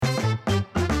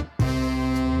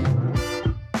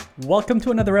Welcome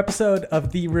to another episode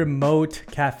of the Remote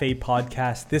Cafe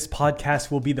Podcast. This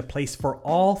podcast will be the place for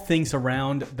all things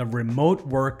around the remote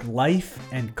work life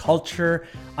and culture.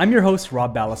 I'm your host,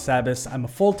 Rob Balasabas. I'm a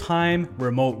full-time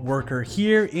remote worker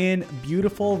here in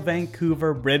beautiful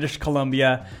Vancouver, British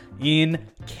Columbia, in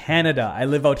Canada. I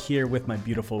live out here with my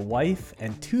beautiful wife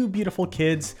and two beautiful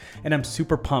kids, and I'm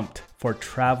super pumped for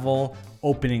travel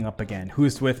opening up again.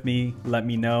 Who's with me? Let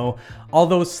me know.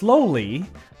 Although slowly,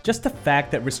 just the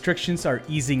fact that restrictions are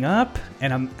easing up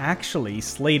and I'm actually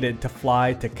slated to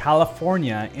fly to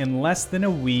California in less than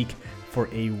a week for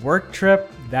a work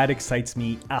trip, that excites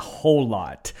me a whole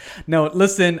lot. Now,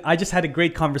 listen, I just had a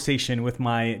great conversation with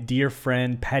my dear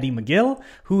friend, Paddy McGill,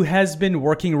 who has been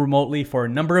working remotely for a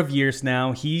number of years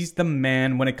now. He's the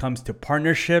man when it comes to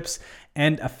partnerships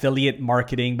and affiliate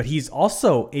marketing, but he's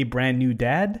also a brand new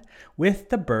dad with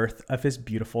the birth of his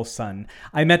beautiful son.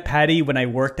 I met Paddy when I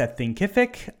worked at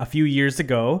Thinkific a few years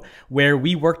ago, where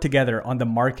we worked together on the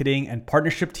marketing and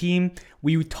partnership team.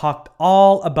 We talked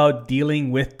all about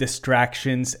dealing with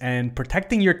distractions and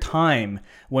protecting your time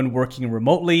when working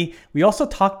remotely. We also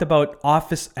talked about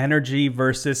office energy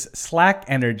versus Slack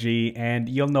energy, and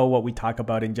you'll know what we talk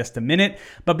about in just a minute.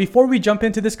 But before we jump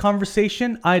into this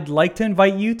conversation, I'd like to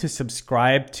invite you to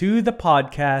subscribe to the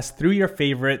podcast through your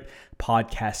favorite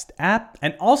podcast app,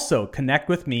 and also connect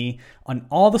with me on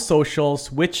all the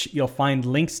socials, which you'll find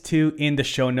links to in the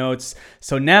show notes.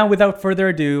 So now, without further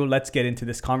ado, let's get into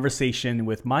this conversation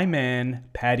with my man,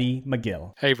 Paddy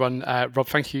McGill. Hey everyone, Rob,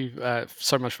 thank you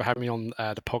so much for having me on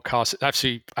the podcast.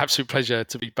 It's absolute pleasure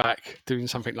to be back doing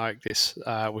something like this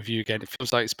with you again. It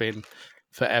feels like it's been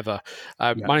forever.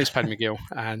 My name is Paddy McGill,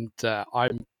 and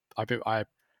I've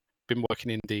been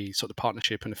working in the sort of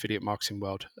partnership and affiliate marketing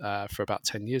world for about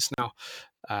 10 years now.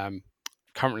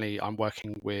 Currently, I'm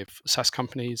working with SaaS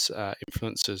companies,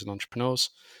 influencers and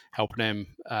entrepreneurs, helping them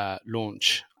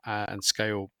launch and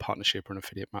scale partnership and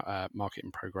affiliate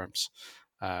marketing programs.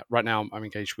 Right now, I'm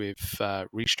engaged with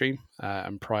Restream,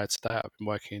 and prior to that, I've been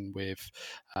working with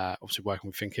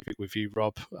Thinkific with you,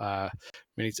 Rob,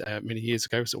 many years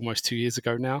ago. It's almost 2 years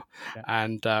ago now,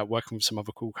 and working with some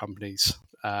other cool companies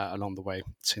along the way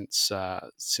since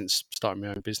starting my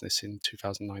own business in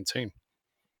 2019.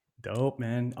 Dope,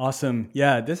 man. Awesome.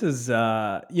 Yeah, this is,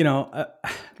 man,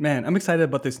 I'm excited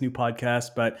about this new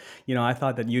podcast, but, I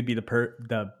thought that you'd be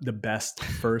the best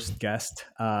first guest,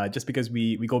 just because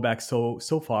we go back so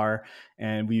far,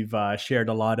 and we've shared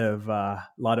a lot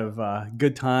of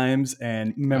good times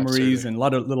and memories. Absolutely. And a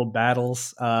lot of little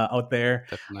battles out there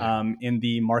Definitely. in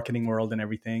the marketing world and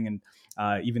everything. And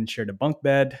even shared a bunk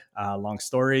bed, long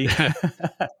story.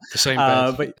 The same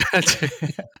bed. But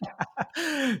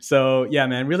so yeah,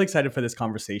 man, really excited for this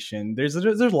conversation. There's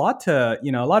a lot to,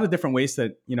 a lot of different ways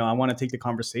that, I want to take the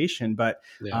conversation, but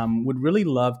Yeah. would really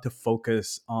love to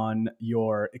focus on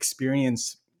your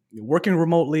experience working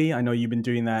remotely. I know you've been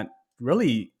doing that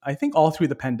really, I think, all through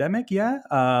the pandemic. Yeah.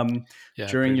 Yeah,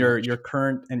 During pretty much. your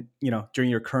current, and,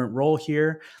 during your current role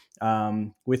here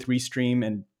with Restream.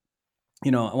 And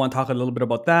I want to talk a little bit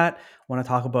about that. I want to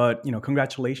talk about,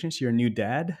 congratulations, you're a new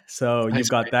dad. So you've Thanks,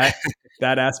 got mate.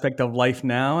 that aspect of life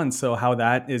now. And so how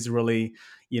that is really,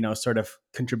 sort of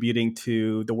contributing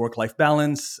to the work-life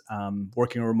balance,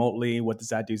 working remotely. What does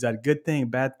that do? Is that a good thing,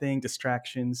 bad thing,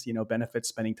 distractions, benefits,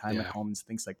 spending time at Yeah. home and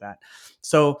things like that.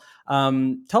 So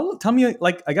tell me,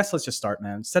 like, I guess let's just start,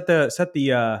 man. Set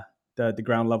the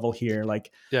ground level here.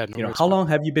 Like, Yeah, no worries, how man. long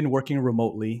have you been working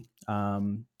remotely?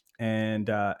 And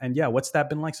yeah, what's that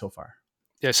been like so far?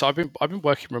 Yeah, so I've been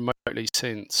working remotely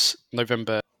since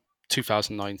November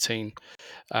 2019.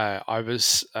 I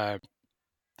was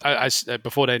as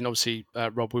before then, obviously,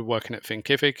 Rob, we were working at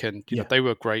Thinkific, and Yeah. they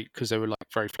were great because they were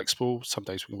like very flexible. Some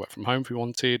days we can work from home if we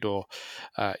wanted, or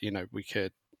we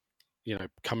could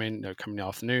come in the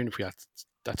afternoon if we had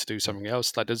to do something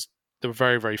else. They were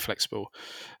very, very flexible.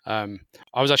 I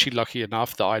was actually lucky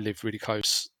enough that I lived really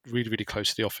close, really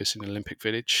close to the office in Olympic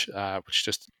Village, which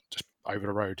is just over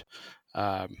the road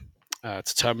um,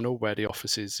 to Terminal, where the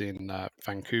office is in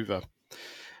Vancouver.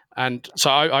 And so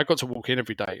I got to walk in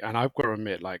every day, and I've got to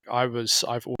admit, like I've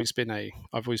always been a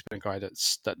guy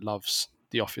that loves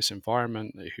the office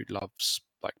environment, who loves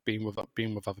like being with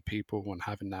other people and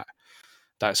having that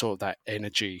sort of that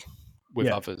energy with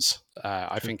Yeah. others.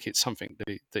 I True. think it's something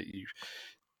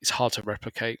it's hard to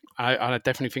replicate. I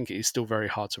definitely think it is still very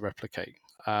hard to replicate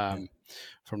Yeah.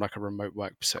 from like a remote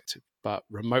work perspective. But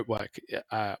remote work,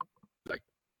 like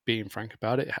being frank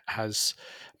about it, has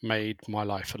made my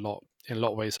life in a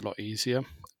lot of ways a lot easier,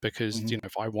 because Mhm.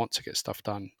 if I want to get stuff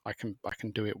done, I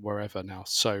can do it wherever now.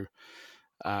 So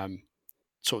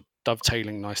sort of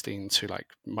dovetailing nicely into like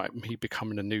me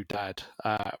becoming a new dad.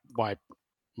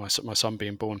 My son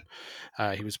being born,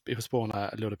 he was born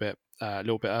a little bit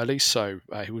early, so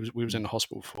we was in the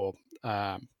hospital for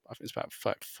I think it's about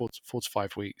 4 to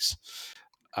 5 weeks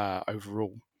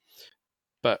overall.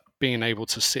 But being able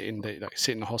to sit in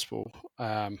the hospital,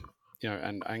 and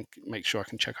make sure I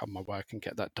can check out my work and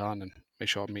get that done, and make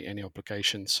sure I meet any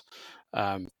obligations,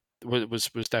 was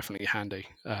definitely handy.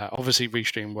 Obviously,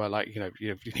 Restream were like,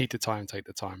 you need the time, take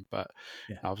the time, but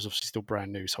I was obviously still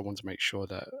brand new, so I wanted to make sure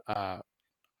that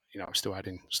I'm still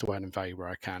adding value where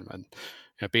I can. And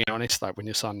being honest, like when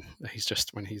your son,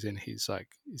 when he's in his like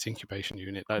his incubation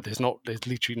unit, like there's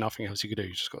literally nothing else you could do.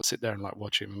 You just got to sit there and like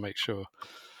watch him and make sure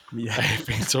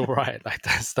everything's all right. Like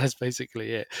that's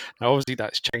basically it. Now obviously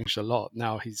that's changed a lot.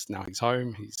 Now he's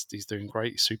home. He's doing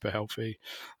great, super healthy.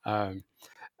 My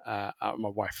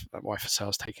wife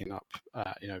herself taking up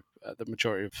the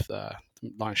majority of the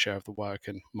lion's share of the work,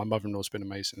 and my mother-in-law's been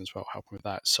amazing as well, helping with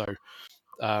that. So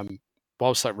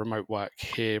whilst like remote work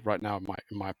here right now in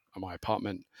my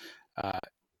apartment,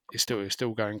 it's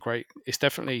still going great.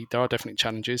 There are definitely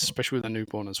challenges, especially with a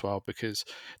newborn as well, because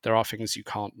there are things you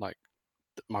can't like.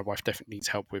 My wife definitely needs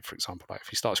help with, for example, like if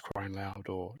he starts crying loud,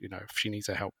 or if she needs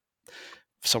a help,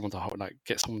 someone to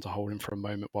get someone to hold him for a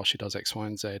moment while she does X, Y,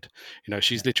 and Z.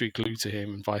 She's literally glued to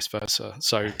him, and vice versa.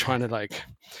 So trying to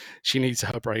she needs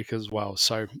her break as well.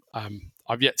 So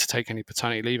I've yet to take any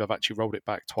paternity leave. I've actually rolled it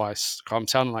back twice. I'm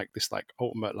sounding like this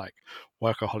ultimate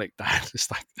workaholic dad. It's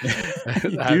like you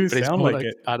do but it's sound more like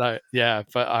it. I know, yeah.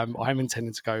 But I'm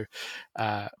intending to go.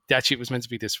 Actually, it was meant to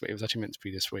be this week. It was actually meant to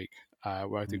be this week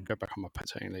where I do go back on my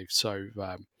paternity leave. So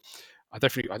I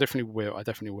definitely will. And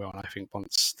I think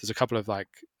once there's a couple of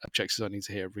objectives I need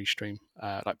to hit at Restream,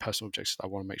 like personal objectives I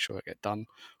want to make sure I get done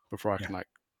before I can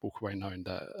walk away knowing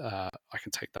that I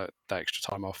can take that extra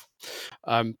time off.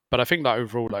 But I think that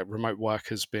overall, remote work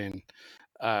has been,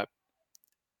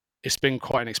 it's been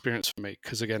quite an experience for me,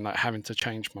 because again, having to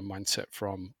change my mindset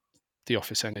from the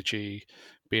office energy,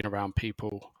 being around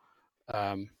people,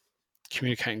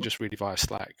 communicating just really via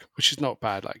Slack, which is not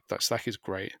bad. That Slack is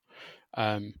great.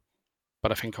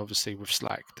 But I think obviously with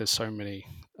Slack, there's so many,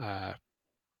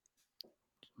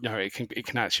 it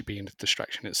can actually be a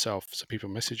distraction itself. So people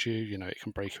message you, it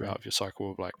can break you out of your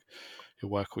cycle of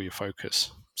your work or your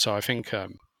focus. So I think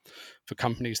for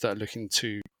companies that are looking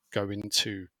to go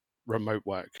into remote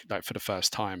work, for the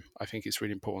first time, I think it's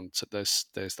really important that there's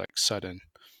certain,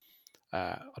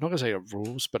 I'm not going to say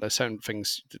rules, but there's certain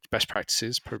things, best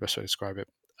practices, probably the best way to describe it.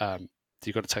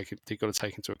 You've got to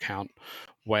take into account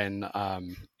when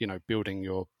building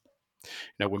your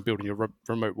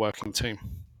remote working team.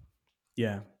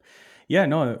 Yeah,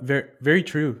 no, very very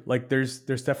true. Like there's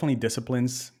definitely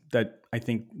disciplines that I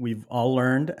think we've all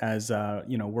learned as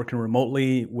working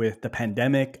remotely with the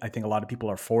pandemic. I think a lot of people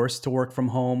are forced to work from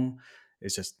home.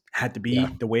 It's just had to be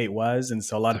the way it was, and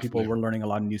so a lot of people were learning a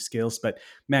lot of new skills. But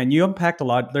man, you unpacked a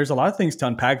lot. There's a lot of things to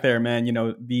unpack there, man.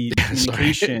 The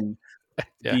communication,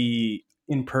 the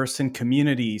in-person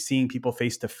community, seeing people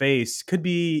face to face could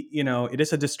be, it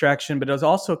is a distraction, but it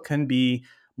also can be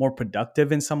more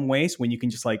productive in some ways when you can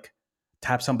just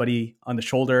tap somebody on the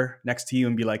shoulder next to you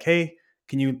and be like, hey,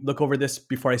 can you look over this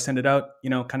before I send it out,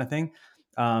 kind of thing.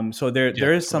 So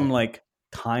there is some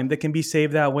time that can be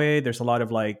saved that way. There's a lot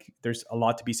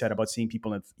to be said about seeing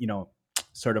people in,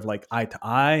 sort of eye to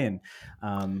eye, and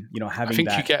having I think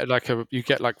you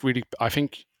get really, I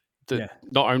think that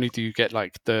not only do you get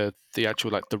the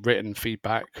actual the written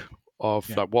feedback of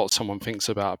what someone thinks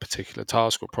about a particular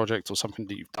task or project or something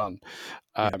that you've done,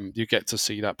 you get to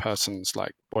see that person's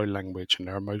body language and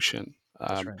their emotion.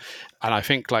 That's right. And I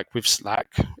think with Slack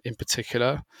in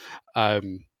particular,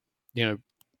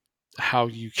 how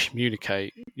you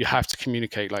communicate, you have to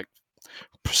communicate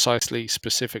precisely,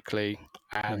 specifically,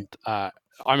 and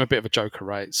I'm a bit of a joker,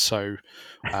 right? So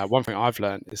one thing I've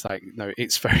learned is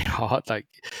it's very hard,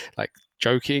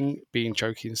 being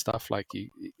joking and stuff.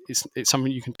 It's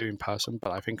something you can do in person,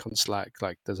 but I think on Slack,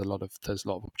 there's a lot of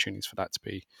opportunities for that to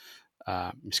be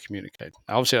miscommunicated.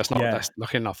 Obviously, that's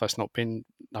lucky enough. That's not been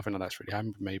nothing like that's really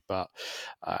happened with me, but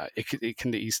it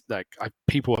can ease.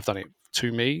 People have done it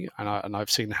to me, and I've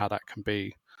seen how that can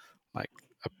be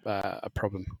a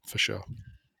problem for sure.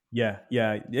 Yeah,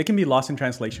 it can be lost in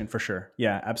translation for sure.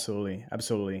 Yeah, absolutely.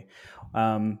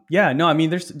 No, I mean,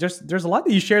 there's a lot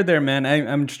that you shared there, man.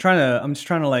 I'm just trying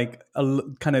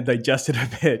to kind of digest it a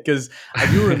bit, because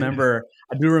I do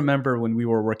remember when we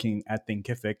were working at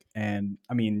Thinkific, and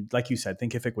I mean, like you said,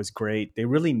 Thinkific was great. They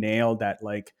really nailed that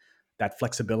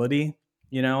flexibility.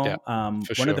 For One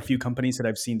sure. of the few companies that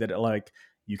I've seen that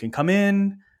you can come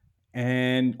in,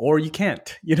 and or you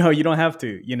can't, you know, you don't have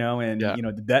to, you know, and Yeah. you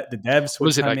know the devs What would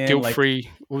was it come like in like guilt-free?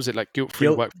 What was it like guilt-free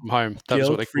guilt work from home? That was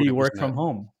what they called guilt-free it, work wasn't from it?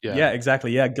 home. Yeah. Yeah,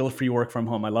 exactly. Yeah, guilt-free work from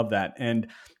home. I love that. And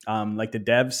like the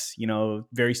devs, you know,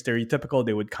 very stereotypical.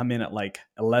 They would come in at like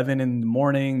 11 in the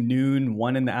morning, noon,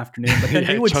 1 in the afternoon, but then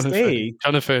they Yeah, would stay.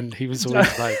 Jonathan, he was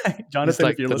always like he's Jonathan, if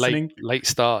like you're the late listening. late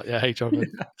start. Yeah, hey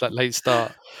Jonathan. That late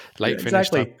start, Yeah, late finish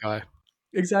type exactly. of guy.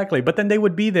 Exactly. But then they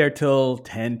would be there till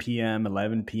 10 p.m.,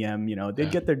 11 p.m., you know, they'd Yeah.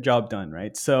 get their job done,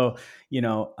 right? So, you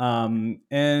know,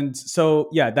 and so,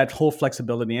 yeah, that whole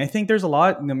flexibility. I think there's a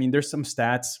lot. I mean, there's some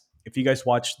stats. If you guys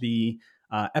watch the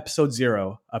episode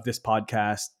 0 of this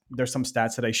podcast, there's some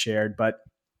stats that I shared, but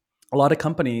a lot of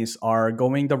companies are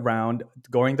going the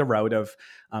route of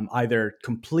either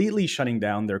completely shutting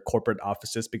down their corporate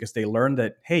offices because they learned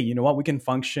that, hey, you know what, we can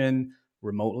function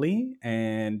remotely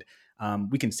and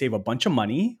we can save a bunch of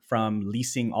money from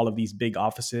leasing all of these big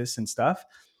offices and stuff.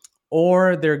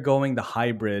 Or they're going the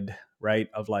hybrid, right?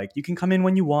 Of like you can come in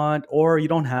when you want, or you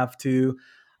don't have to.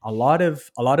 A lot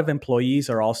of employees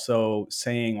are also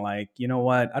saying like, you know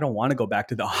what, I don't want to go back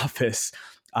to the office.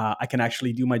 I can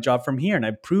actually do my job from here, and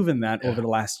I've proven that over Yeah. the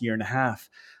last year and a half.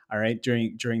 All right,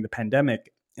 during the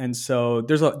pandemic, and so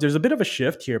there's a bit of a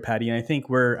shift here, Patty. And I think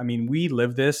I mean, we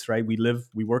live this, right? We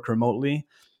work remotely,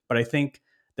 but I think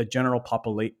the general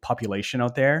population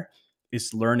out there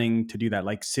is learning to do that,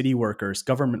 like city workers,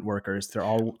 government workers, they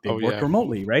Oh work yeah,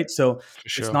 remotely, right? So for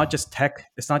sure. it's not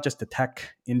just the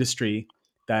tech industry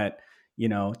that, you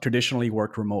know, traditionally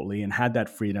worked remotely and had that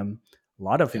freedom. A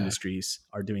lot of Yeah. industries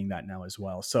are doing that now as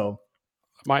well. So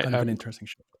My kind of an interesting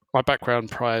shift. my background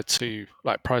prior to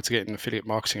getting affiliate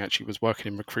marketing actually was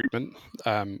working in recruitment.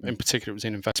 In Right. particular, it was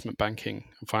in investment banking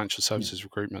and financial Yeah. services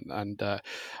recruitment. And a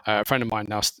friend of mine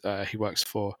now, he works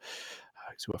for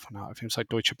he's working now. I think it's like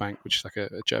Deutsche Bank, which is like a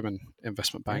German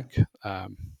investment Yeah. bank,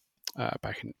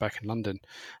 back in London.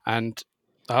 And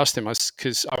I asked him,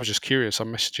 because I was just curious. I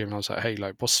messaged him and I was like, "Hey,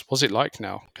 like, what's it like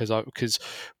now?" Because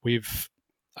we've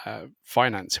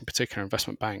finance, in particular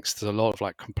investment banks, there's a lot of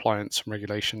like compliance and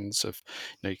regulations of,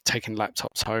 you know, taking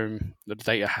laptops home, the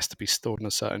data has to be stored in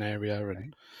a certain area, and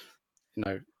Right. you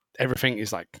know everything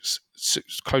is like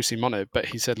closely monitored. But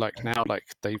he said like now,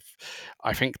 like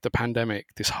I think the pandemic,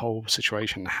 this whole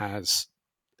situation has,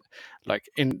 like,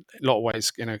 in a lot of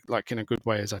ways, in a good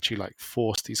way, has actually like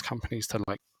forced these companies to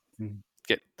like Mm.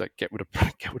 get with a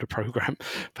get with a program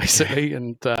Yeah. basically,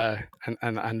 and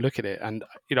look at it. And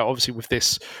you know, obviously with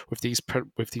these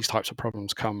types of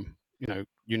problems come, you know,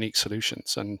 unique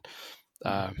solutions. And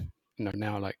Yeah. you know,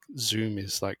 now like Zoom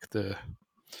is like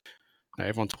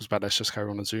everyone talks about, let's just go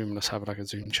on a Zoom and let's have like a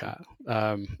Zoom chat.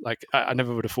 Like I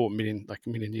never would have thought a million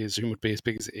years Zoom would be as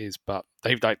big as it is, but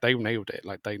they nailed it.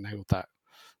 Like they nailed that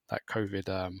COVID,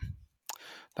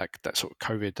 that sort of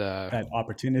COVID That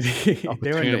opportunity. They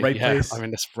were in the opportunity. right Yeah, I place,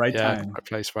 mean, that's, right yeah, time. right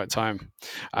place, right time.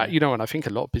 Yeah. You know, and I think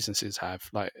a lot of businesses have,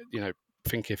 like, you know,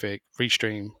 Thinkific,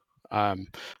 Restream, a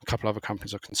couple other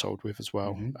companies I consult with as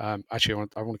well. Hmm. Actually,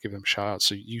 I want to give them a shout out.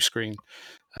 So Uscreen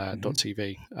Hmm.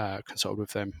 .tv, consulted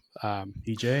with them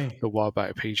PJ. a while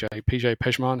back. PJ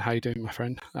Pejman, how you doing, my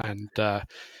friend? And that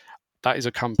is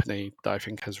a company that I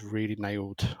think has really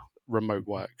nailed remote Mhm.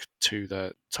 work to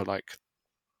like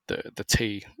the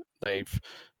T. They've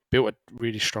built a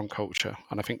really strong culture,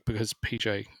 and I think because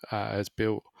PJ has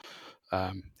built,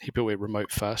 he built it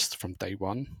remote first from day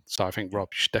one. So I think Yeah. Rob,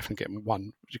 you should definitely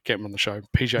get him on the show.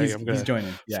 PJ, I'm He's going to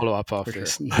joining. Yeah, follow up for after sure.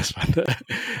 this nice one to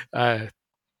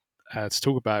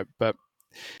talk about. But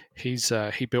he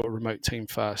built a remote team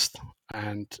first,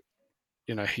 and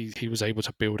you know he was able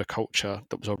to build a culture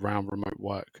that was around remote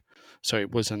work. So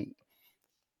it wasn't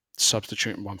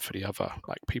substituting one for the other.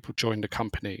 Like, people joined the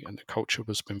company, and the culture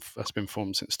has been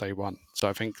formed since day one. So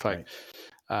I think like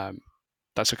Right. um,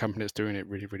 that's a company that's doing it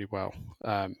really, really well.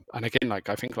 And again, like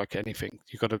I think like anything,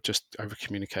 you got to just over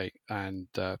communicate and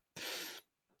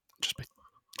just be,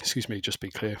 excuse me, just be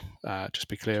clear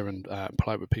and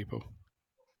polite with people.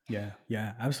 Yeah,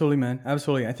 yeah, absolutely, man,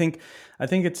 absolutely. I think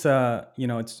it's you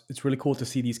know, it's really cool to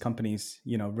see these companies,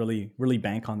 you know, really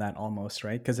bank on that almost,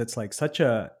 right? Because it's like such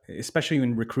a, especially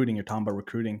in recruiting, you're talking about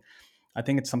recruiting. I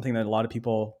think it's something that a lot of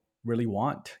people really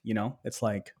want. You know, it's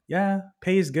like, yeah,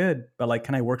 pay is good, but like,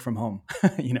 can I work from home?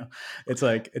 You know, it's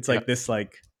Yeah, like this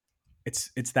like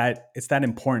it's that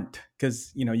important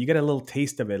because, you know, you get a little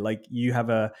taste of it. Like you have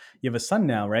a son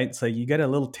now, right? So you get a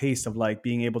little taste of like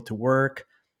being able to work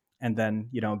and then,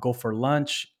 you know, go for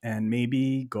lunch and maybe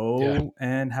yeah, go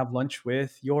and have lunch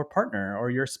with your partner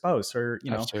or your spouse, or, you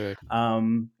know, absolutely.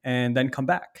 and then come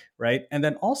back, right? And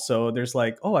then also there's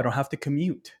like, oh, I don't have to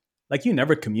commute. like you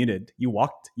never commuted. You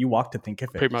walked to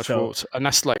Thinkific. Pretty much walked, and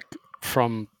that's like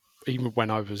from even when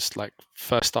I was like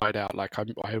first started out. Like I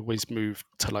always moved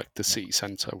to like the city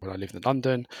centre when I lived in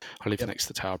London. I lived next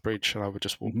to Tower Bridge, and I would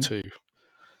just walk to.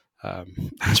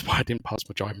 That's why I didn't pass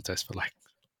my driving test for like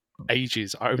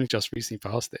ages. I only just recently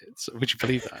passed it. So would you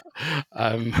believe that?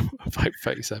 Like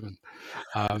 37.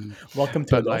 Welcome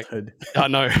to adulthood. I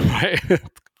know, right?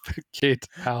 Kid,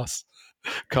 house,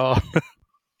 car.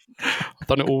 I've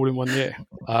done it all in 1 year.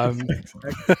 But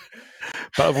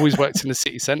I've always worked in the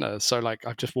city centre, so like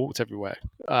I've just walked everywhere.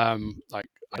 Like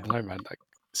I don't know, man. Like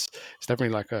it's definitely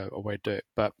like a way to do it.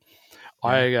 But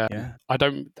I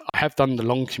have done the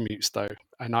long commutes though,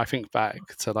 and I think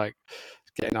back to like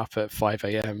getting up at 5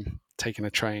 a.m, taking a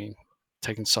train,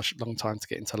 taking such a long time to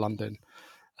get into London.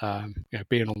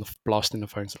 Being on the blasting the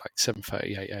phones at like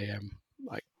 7:30, 8 a.m,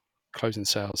 like closing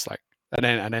sales, like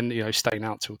and then staying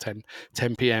out till 10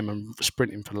 p.m. and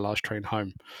sprinting for the last train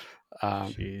home.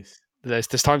 Jeez. There's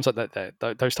times like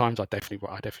that. Those times I definitely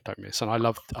don't miss, and I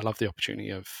love the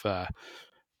opportunity of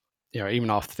even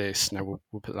after this, we'll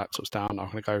put the laptops down.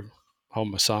 I'm going to go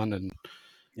hold my son and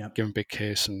give him a big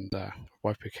kiss and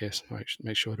wife a big kiss,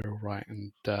 make sure they're all right,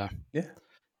 and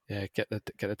get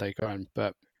the day going.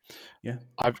 But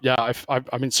I've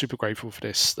been super grateful for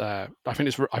this. I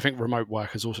think remote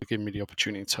work has also given me the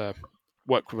opportunity to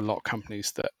work with a lot of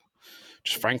companies that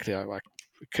just frankly I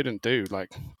couldn't do. Like,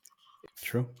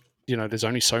 true. There's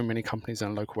only so many companies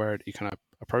in a local area that you can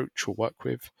approach or work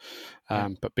with.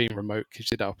 But being remote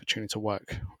gives you that opportunity to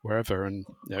work wherever. And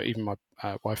even my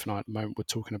wife and I at the moment we're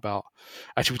talking about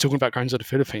going to the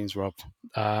Philippines, Rob,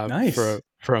 nice.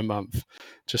 for a month.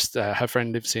 Just her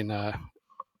friend lives in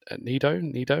Nido.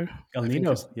 El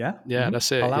Nido, yeah,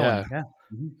 that's it. Palawan.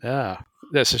 Yeah.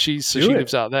 So she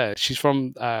lives out there. She's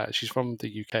from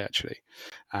the UK actually,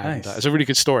 and it's a really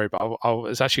good story. But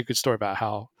it's actually a good story about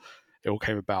how it all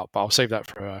came about. But I'll save that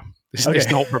for.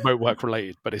 It's not remote work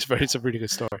related, but it's a really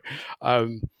good story.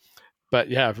 But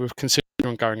yeah, we're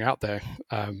considering going out there.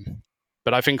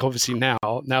 But I think obviously now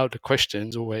the question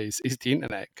is always, is the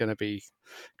internet going to be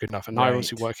good enough? And I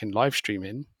obviously work in live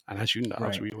streaming, and as you know,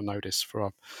 as we all know this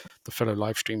for the fellow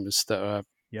live streamers that are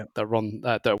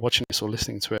that are watching this or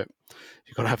listening to it,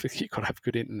 you've got to have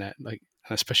good internet, like,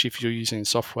 and especially if you're using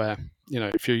software.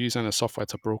 If you're using a software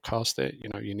to broadcast it,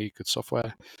 you need good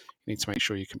software. You need to make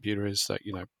sure your computer is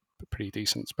pretty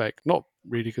decent spec, not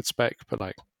really good spec, but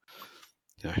like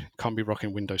can't be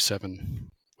rocking Windows 7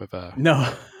 with a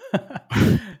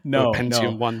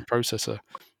Pentium 1 processor.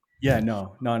 Yeah,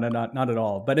 no, not at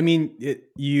all. But I mean,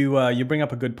 you bring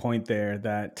up a good point there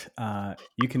that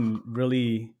you can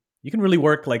really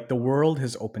work, like the world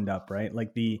has opened up, right?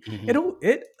 Like it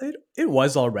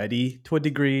was already to a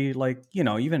degree, like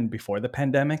even before the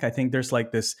pandemic. I think there's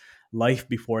like this life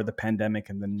before the pandemic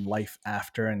and then life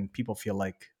after, and people feel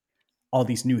like all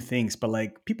these new things, but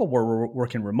like people were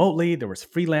working remotely. There was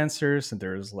freelancers and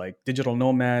there's like digital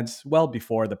nomads well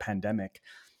before the pandemic.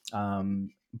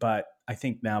 But I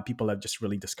think now people have just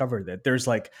really discovered it. There's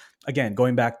like, again,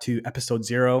 going back to episode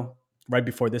 0, right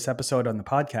before this episode on the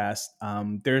podcast,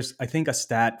 there's, I think, a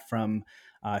stat from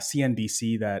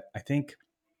CNBC that I think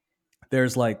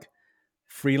there's like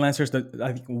freelancers that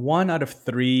I think 1 out of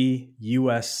 3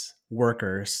 US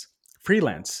workers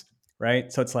freelance, right?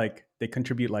 So it's like they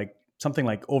contribute like something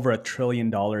like over $1 trillion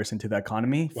into the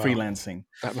economy. Wow. Freelancing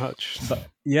that much. But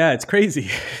yeah, it's crazy.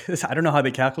 I don't know how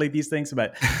they calculate these things,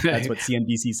 but that's what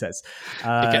CNBC says.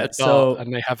 They get a dart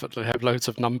and they have loads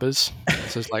of numbers.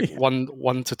 So it's like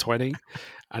 1 to 20,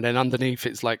 and then underneath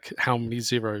it's like how many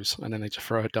zeros, and then they just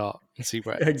throw a dart and see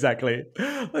where. Exactly.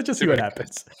 Let's just see what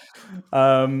happens.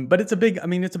 But it's a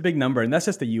big number, and that's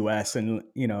just the US. And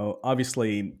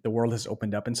obviously the world has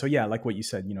opened up, and so yeah, like what you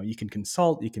said, you can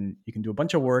consult, you can do a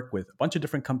bunch of work with a bunch of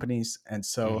different companies, and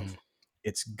so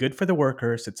it's good for the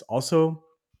workers. It's also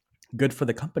good for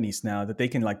the companies now that they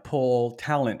can like pull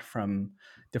talent from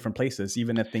different places.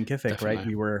 Even at Thinkific,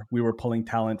 Definitely. Right? We were pulling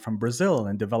talent from Brazil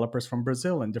and developers from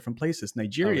Brazil and different places,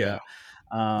 Nigeria,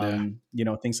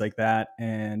 things like that.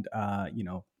 And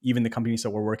even the companies that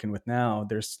we're working with now,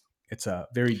 it's a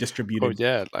very distributed.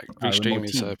 Like Restream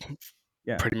is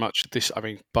pretty much this. I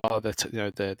mean, bar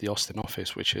the Austin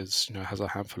office, which is has a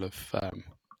handful of.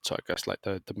 So I guess like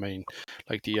the main,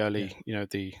 like the early,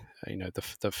 the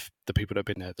people that have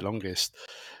been there the longest.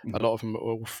 Mm-hmm. A lot of them are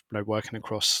all working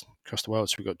across the world.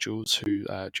 So we've got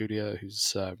Julia,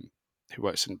 who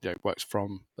works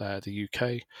from the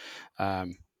UK.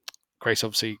 Grace,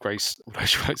 although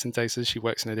she works in Texas, she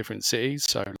works in a different city.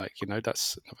 So like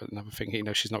that's another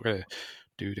thing. She's not going to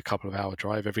do the couple of hour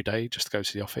drive every day just to go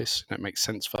to the office. It makes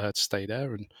sense for her to stay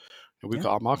there and we've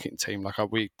got our marketing team. Like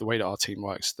the way that our team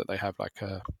works, that they have like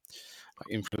a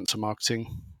influencer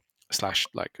marketing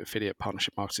 / like affiliate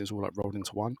partnership marketing is all like rolled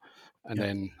into one, and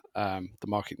then the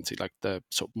marketing team, like the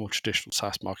sort of more traditional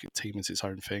SaaS marketing team, is its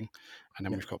own thing, and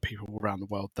then we've got people all around the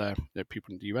world there.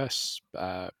 People in the US,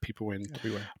 people in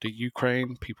the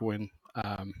Ukraine, people in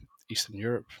Eastern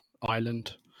Europe,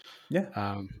 Ireland.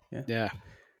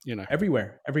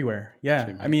 Everywhere.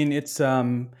 Yeah. I mean, it's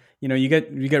you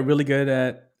get really good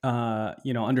at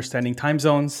understanding time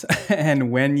zones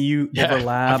and when you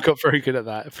overlap. I've got very good at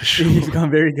that for sure. You've gone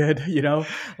very good,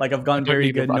 like I've gone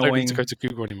very good knowing. I don't need to go to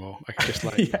Google anymore. I can just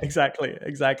yeah, exactly.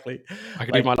 I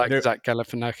can do my Zach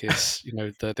Galifianakis,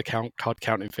 the card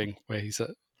counting thing where he's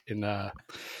in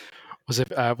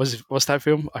what's that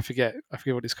film? I forget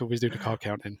what it's called. He's doing the card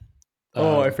counting.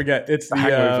 I forget. It's the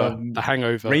Hangover. The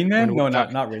Hangover. Rain Man? No,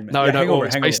 not Rain Man. No, Hangover.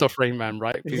 It's based off Rain Man,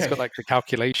 right? He's got like the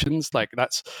calculations. Like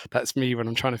that's me when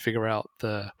I'm trying to figure out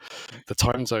the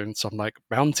time zones. So I'm like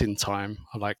mountain time.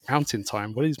 What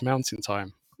is mountain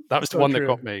time? That was the one that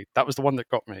got me.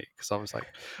 Because I was like,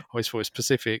 I always thought it was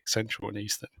Pacific, Central, and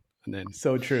Eastern, and then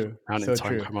so true. Mountain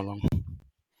time come along.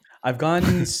 I've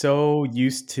gotten so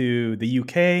used to the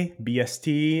UK,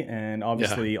 BST, and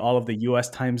obviously all of the US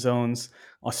time zones.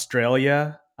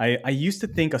 Australia. I used to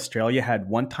think Australia had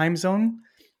one time zone.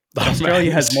 But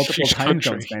Australia has multiple time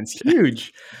zones, man. It's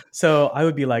huge. So I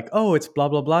would be like, oh, it's blah,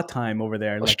 blah, blah time over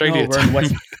there. Australia like, no,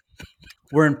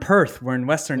 we're in Perth. We're in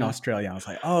Western Australia. I was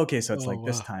like, oh, okay. So it's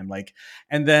this time. Like,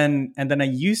 and then I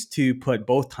used to put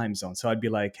both time zones. So I'd be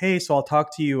like, hey, so I'll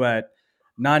talk to you at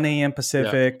 9 a.m.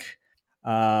 Pacific,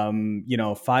 5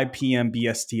 p.m.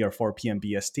 BST or 4 p.m.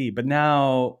 BST. But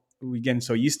now we're getting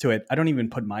so used to it, I don't even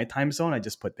put my time zone. I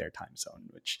just put their time zone,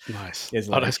 which is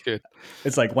like, that's good.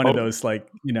 It's like one of those, like,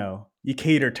 you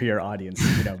cater to your audience,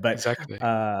 but exactly.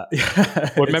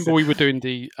 Remember we were doing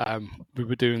the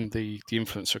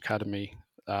Influencer Academy,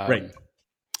 right?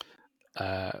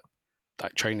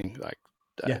 Like training,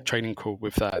 training call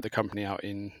with the company out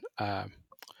in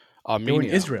Armenia. They were in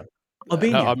Israel.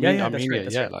 Armenia, Armenia, Armenia.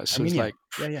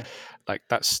 Like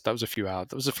that was a few hours.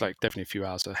 That was definitely a few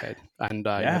hours ahead. And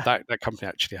that company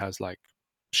actually has like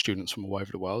students from all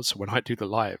over the world. So when I do the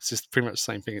lives, it's pretty much the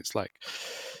same thing. It's like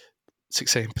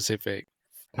 6 a.m. Pacific,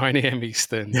 9 a.m.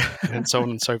 Eastern, and so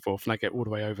on and so forth. And I get all the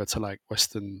way over to like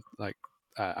Western, like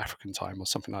African time or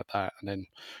something like that, and then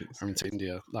I'm into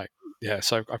India.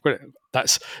 So I've got it.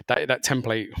 That's that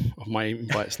template of my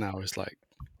invites now is like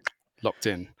locked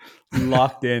in. And I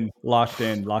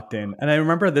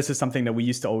remember this is something that we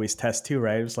used to always test too,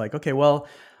 right? It was like, okay, well,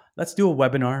 let's do a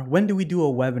webinar. When do we do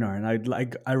a webinar?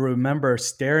 And I remember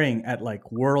staring at like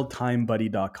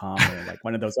worldtimebuddy.com or like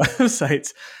one of those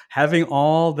websites, having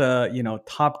all the,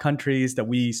 top countries that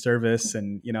we service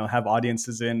and, have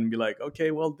audiences in, and be like,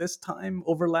 okay, well, this time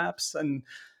overlaps, and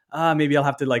maybe I'll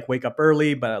have to like wake up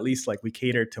early, but at least like we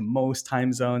cater to most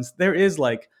time zones. There is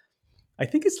like, I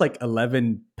think it's like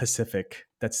 11 Pacific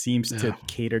that seems to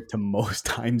cater to most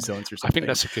time zones or something. I think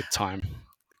that's a good time.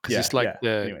 Because it's like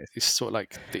it's sort of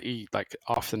like the like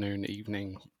afternoon,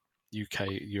 evening, UK,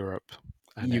 Europe.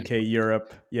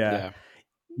 Europe. Yeah.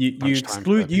 You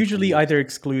exclude, usually either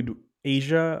exclude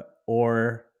Asia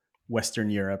or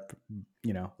Western Europe.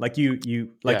 Like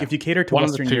you like if you cater to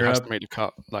Western Europe, has to make the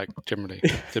cut. Like generally,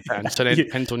 depends. So it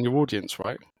depends on your audience,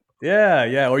 right?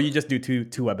 Yeah. Or you just do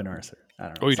two webinars. I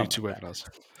don't know. Or you do two webinars.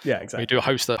 Yeah, exactly. You do a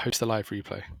host a live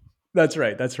replay. That's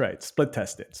right. Split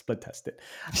test it.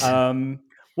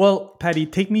 Well, Patty,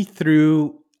 take me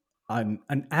through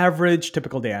an average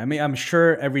typical day. I mean, I'm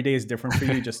sure every day is different for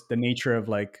you, just the nature of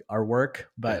like our work.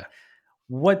 But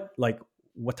what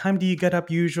time do you get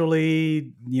up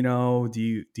usually? Do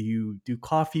you do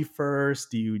coffee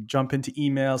first? Do you jump into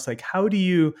emails? Like, how do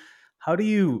you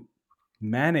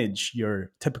manage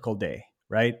your typical day,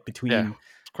 right? Between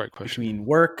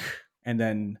work and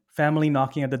then family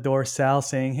knocking at the door, Sal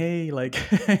saying, "Hey, like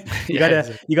you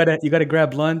gotta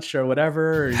grab lunch or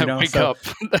whatever." Or, wake up,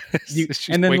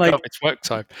 and then wake up. It's work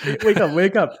time.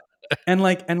 wake up, and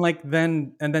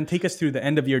then take us through the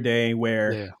end of your day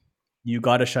where you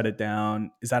gotta shut it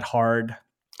down. Is that hard?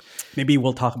 Maybe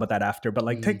we'll talk about that after. But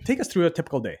like, take us through a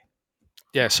typical day.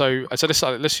 Yeah. So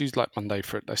let's use like Monday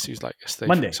for it. Let's use like yesterday.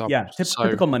 Monday. For example. Yeah.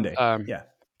 Typical Monday.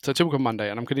 So typical Monday,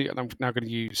 and I'm now gonna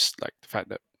use like the fact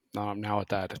that I'm now a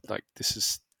dad. Like this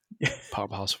is part of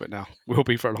the house of it now. Will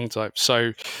be for a long time.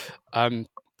 So,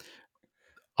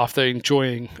 after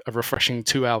enjoying a refreshing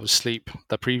 2 hours sleep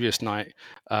the previous night,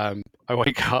 I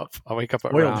wake up at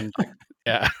around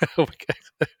I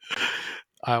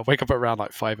wake up at around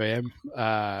like 5 a.m.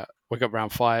 Wake up around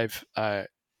 5.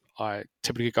 I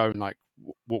typically go and like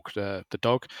walk the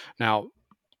dog. Now,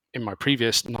 in my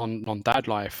previous non-dad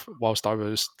life, whilst I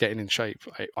was getting in shape,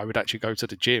 I would actually go to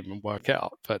the gym and work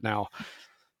out. But now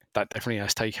that definitely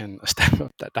has taken a step.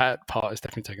 That part has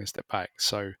definitely taken a step back.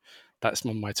 So that's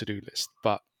on my to-do list.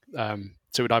 But so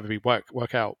it would either be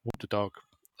work out, walk the dog.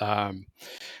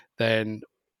 Then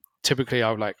typically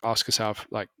I would like ask herself,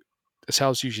 like,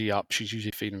 Sal's usually up. She's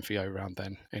usually feeding Theo around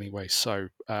then anyway. So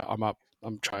I'm up.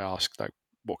 I'm trying to ask like,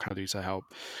 what can I do to help?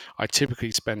 I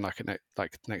typically spend like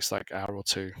next like hour or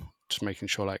two just making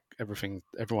sure like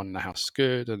everyone in the house is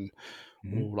good and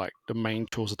all like the main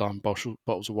chores are done,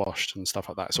 bottles are washed and stuff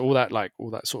like that. So all that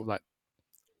sort of like,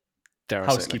 dare I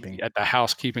say, Housekeeping. like, the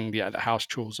housekeeping, the house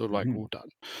chores are like all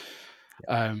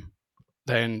done.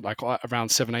 Then like around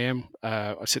 7 a.m.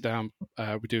 I sit down,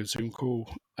 we do a Zoom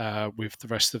call with the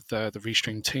rest of the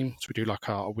Restream team. So we do like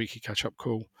a weekly catch up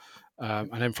call.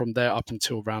 And then from there up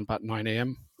until around about 9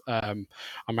 a.m. I'm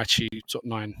actually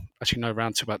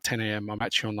around to about 10 a.m. I'm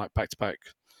actually on like back-to-back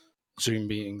Zoom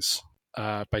meetings,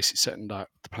 basically setting the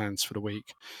plans for the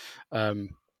week. Then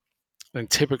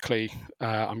typically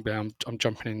I'm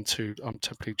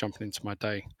typically jumping into my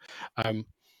day.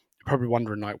 You're probably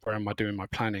wondering like, where am I doing my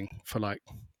planning for like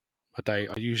a day?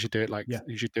 I usually do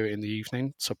it in the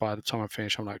evening. So by the time I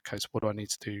finish, I'm like, okay, so what do I need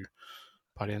to do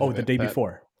by the end of it? The day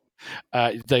before.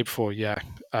 The day before, yeah.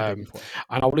 The day before.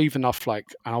 And I'll leave enough, like,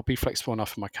 and I'll be flexible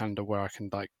enough in my calendar where I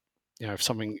can, like, if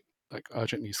something like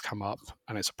urgent needs to come up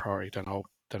and it's a priority, then I'll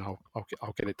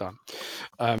get it done.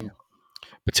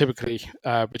 But typically,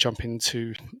 I basically jump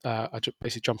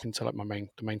into like the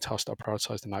main task that I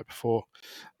prioritized the night before.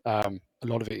 A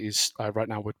lot of it is right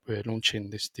now we're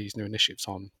launching these new initiatives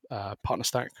on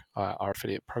PartnerStack, our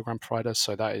affiliate program provider.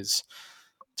 So that is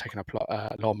taking up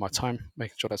a lot of my time,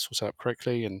 making sure that's all set up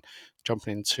correctly and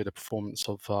jumping into the performance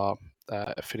of our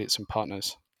affiliates and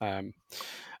partners. And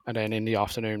then in the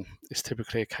afternoon, it's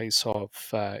typically a case of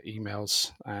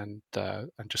emails and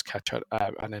just catch up,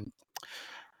 and then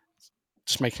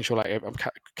just making sure like I'm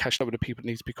catching up with the people that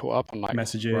need to be caught up on, like,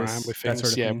 messages, where I am with things. that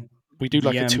sort of thing. We do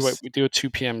like DMs. we do a 2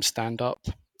 p.m. stand up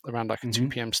around like a 2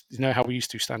 p.m. You know how we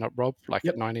used to stand up, Rob, like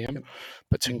at 9 a.m.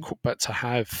 But to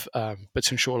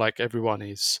ensure like everyone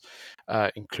is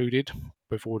included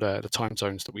with all the time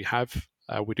zones that we have.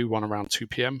 We do one around 2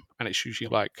 p.m. and it's usually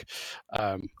like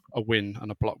a win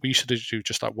and a block. We used to do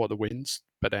just like what the wins,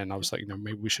 but then I was like,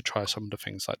 maybe we should try some of the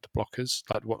things like the blockers,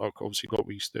 like what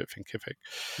we used to do at Thinkific.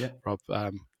 Yeah, Rob,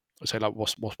 I'd say like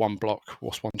what's one block,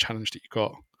 what's one challenge that you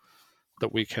got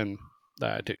that we can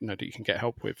that you can get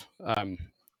help with,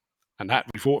 and that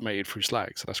we've automated through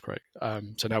Slack, so that's great.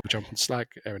 So now we jump on Slack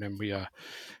and then we get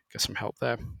some help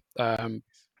there.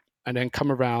 And then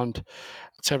come around,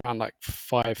 I'd say around like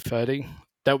 5:30.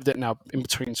 That now in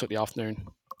between sort of the afternoon,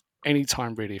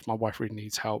 anytime really, if my wife really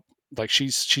needs help, like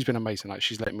she's been amazing. Like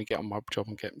she's letting me get on my job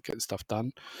and get the stuff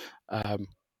done.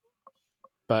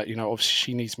 But obviously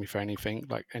she needs me for anything,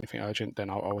 like anything urgent, then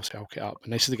I'll obviously help it up.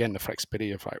 And this is again the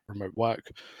flexibility of like remote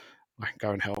work. I can go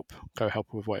and help her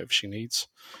with whatever she needs.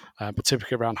 But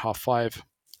typically around 5:30,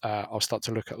 I'll start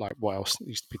to look at like what else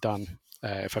needs to be done.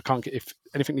 If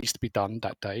anything needs to be done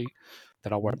that day,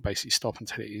 then I won't basically stop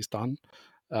until it is done.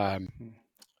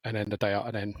 And then the day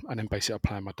out, and then basically I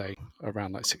plan my day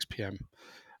around like 6 p.m.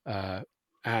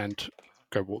 And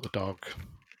go walk the dog,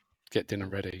 get dinner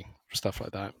ready, stuff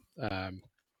like that. I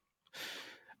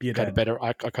go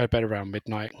to bed around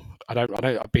midnight. I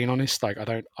don't. Being honest, like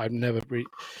I've never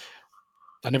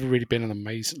really been an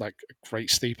amazing, like a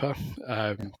great sleeper.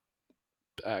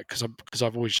 Because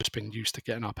I've always just been used to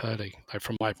getting up early. Like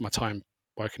from my time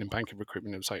working in banking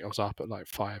recruitment, it was like I was up at like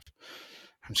 5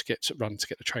 and to get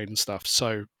the train and stuff.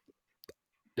 So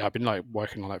yeah, I've been like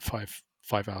working on like 5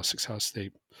 hours, 6 hours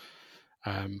sleep.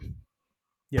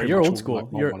 You're old school.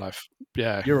 All my life.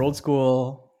 Yeah, you're old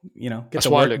school. Get that's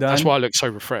the why work done. That's why I look so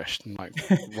refreshed and like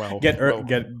get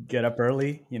up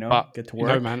early. But, get to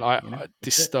work. Man,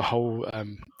 this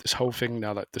whole thing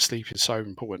now, like the sleep is so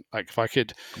important. Like if I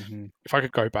could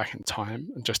go back in time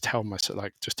and just tell myself,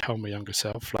 like just tell my younger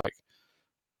self, like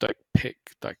pick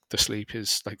like sleep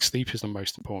is the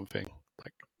most important thing.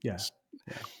 Like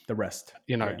the rest.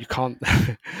 You can't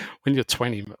when you're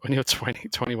 20,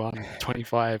 21,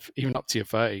 25, even up to your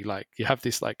 30, like you have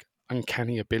this like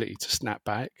uncanny ability to snap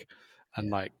back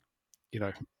and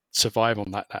survive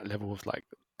on that level of like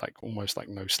almost like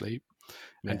no sleep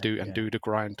and do the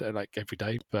grind like every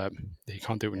day. But you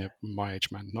can't do it when you're my age,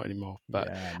 man, not anymore. But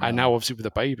and now obviously with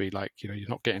a baby, like you're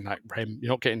not getting that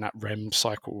REM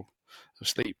cycle of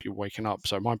sleep. You're waking up.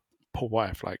 So my poor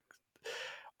wife, like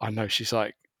I know she's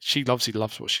like she obviously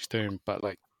loves what she's doing, but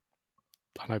like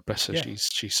bless her, Yeah.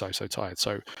 she's so tired.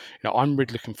 So I'm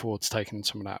really looking forward to taking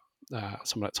some of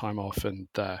that time off, and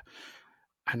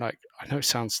like I know it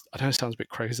sounds a bit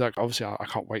crazy. Like obviously I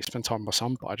can't wait to spend time with my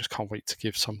son, but I just can't wait to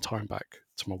give some time back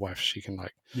to my wife. She can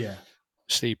like Yeah.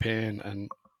 sleep in, and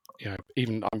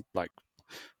even I'm like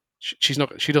she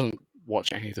doesn't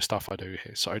watch any of the stuff I do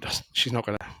here, so she's not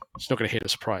gonna hear the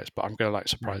surprise. But I'm gonna like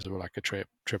surprise her with like a trip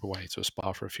away to a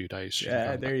spa for a few days. She can go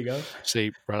Yeah, and there like you go.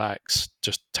 sleep, relax,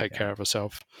 just take Yeah. care of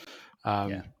herself,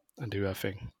 Yeah. and do her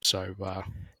thing. So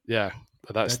yeah,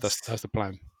 that's That's the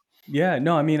plan. Yeah,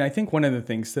 no, I mean, I think one of the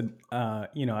things that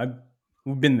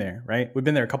we've been there, right? We've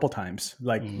been there a couple times,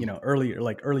 like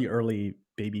early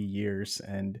baby years,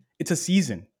 and it's a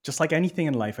season, just like anything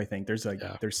in life. I think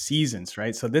Yeah, there's seasons,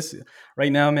 right? So this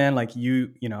right now, man, like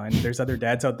and there's other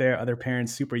dads out there, other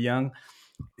parents, super young.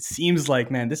 It seems like,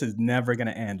 man, this is never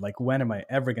gonna end. Like, when am I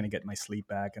ever gonna get my sleep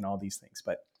back and all these things?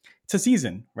 But it's a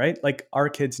season, right? Like our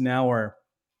kids now are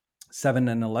 7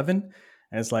 and 11,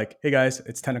 and it's like, hey guys,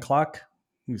 it's 10 o'clock,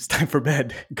 it's time for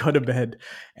bed. Go to bed.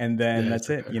 And then yeah, that's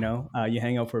it. exactly. You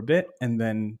hang out for a bit, and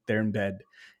then they're in bed,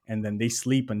 and then they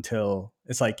sleep until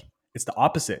it's the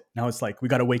opposite. Now it's like we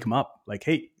got to wake them up, like,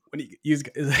 hey, when you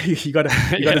got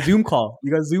a Yeah. Zoom call,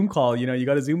 you got a Zoom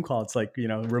call. It's like,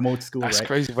 remote school, That's right?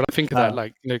 crazy. When I think of that,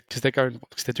 like because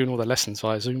they're doing all their lessons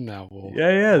via Zoom now,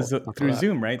 Yeah, or so stuff through like that.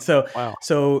 Zoom, right? So Wow.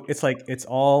 so it's like it's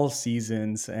all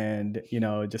seasons, and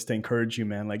just to encourage you,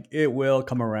 man, like it will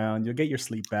come around. You'll get your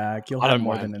sleep back. You'll I have don't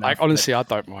more mind. than Like enough. But honestly, I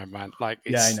don't mind, man. Like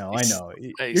yeah, I know.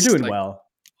 You're it's doing like well.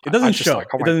 It I doesn't just show. like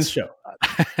can't It wait. doesn't show.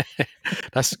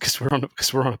 That's because we're on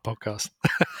a podcast.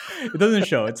 It doesn't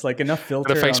show. It's like enough But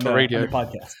filter thanks on for the radio.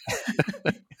 podcast.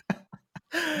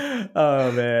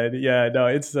 Oh man, yeah, no,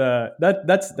 it's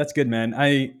that's good, man.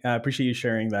 I appreciate you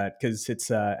sharing that, because it's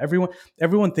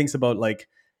everyone thinks about, like,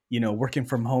 working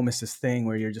from home is this thing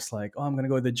where you're just like, oh, I'm gonna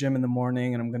go to the gym in the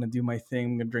morning and I'm gonna do my thing,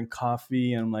 I'm gonna drink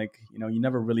coffee, and I'm like, you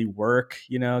never really work,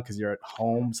 because you're at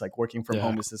home. It's like working from Yeah,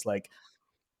 home is this like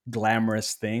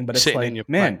glamorous thing, but it's sitting in like, your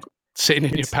man, sitting in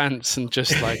your it's pants and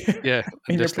just like and in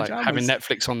your just like having pajamas.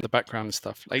 Netflix on the background and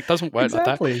stuff. Like it doesn't work like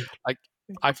that. Exactly. Like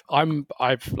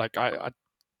I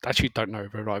actually don't know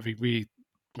whether we really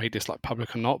made this like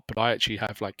public or not, but I actually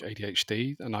have like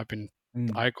ADHD, and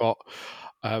Mm, I got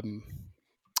um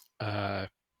uh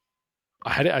I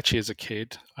had it actually as a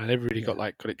kid. I never really yeah.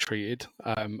 got it treated.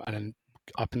 And then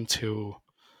up until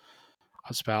I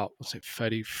was about, was it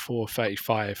 34,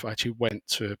 35, I actually went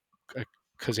to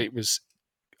because it was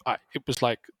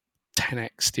like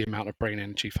 10x the amount of brain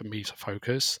energy for me to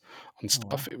focus on Oh wow.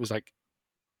 stuff. It was like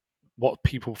what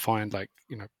people find like,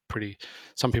 pretty,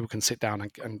 some people can sit down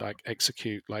and like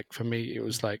execute. Like for me, it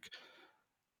was like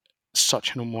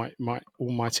such an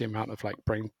almighty amount of like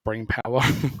brain power.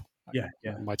 Like, Yeah,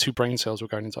 yeah, my two brain cells were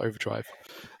going into overdrive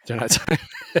during that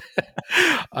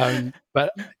time.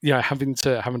 But having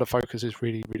to focus is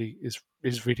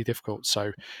is really difficult.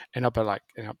 So end up like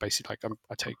basically like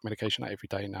I take medication every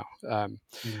day now, mm,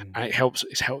 and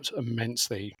it's helped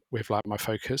immensely with like my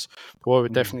focus. But what I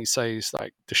would mm, definitely say is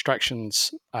like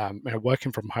distractions.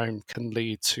 Working from home can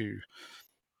lead to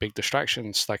big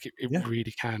distractions. Like it yeah.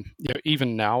 really can.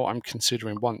 Even now I'm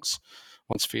considering once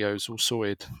Theo's all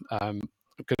sorted, I'm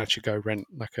gonna actually rent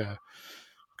a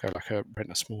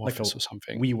small Like a office or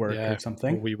something. WeWork Yeah, or or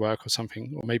something. WeWork or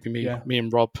something, or maybe Yeah. me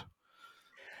and Rob, me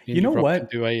You and you, know Rob, can what?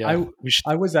 do a. I We should.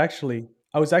 I was actually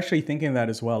I was actually thinking that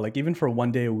as well. Like, even for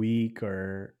one day a week,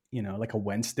 or like a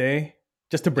Wednesday,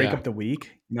 just to break Yeah, up the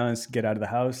week. Just get out of the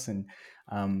house, and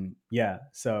yeah.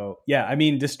 So yeah, I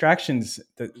mean, distractions.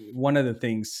 One of the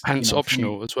things, pants for me.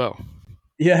 optional as well.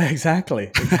 Yeah, exactly,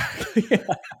 exactly. Yeah.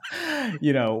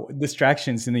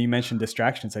 Distractions, and then you mentioned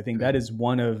distractions. I think Yeah, that is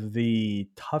one of the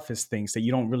toughest things that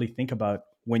you don't really think about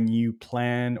when you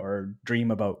plan or dream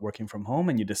about working from home,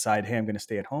 and you decide, hey, I'm going to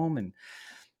stay at home, and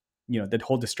that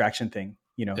whole distraction thing.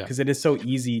 yeah, Because it is so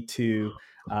easy to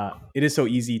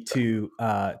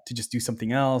just do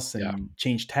something else yeah. and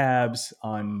change tabs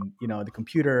on the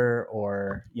computer,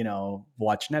 or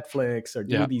watch Netflix, or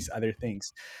do Yeah. these other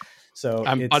things. So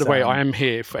And by the it's way, I am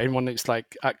here for anyone that's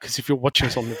like, because if you're watching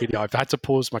this on the video, I've had to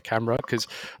pause my camera because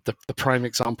the prime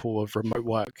example of remote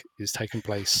work is taking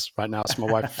place right now. So my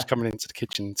wife's coming into the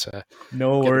kitchen to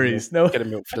no worries. No, get the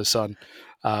milk for the son,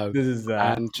 this is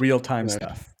and real time you know,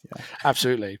 stuff. Yeah.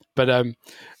 absolutely. But I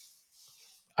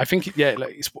think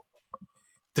like it's How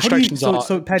do you distractions are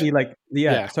so Patty, like,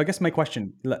 yeah, yeah, so I guess my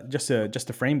question, just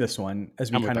to frame this one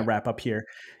as we and we're kind of back. wrap up here,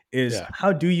 is Yeah.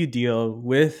 how do you deal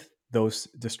with those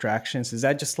distractions? Is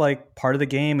that just like part of the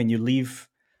game, and you leave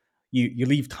you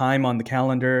leave time on the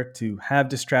calendar to have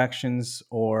distractions,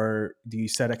 or do you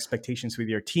set expectations with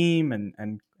your team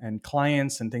and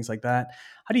clients and things like that?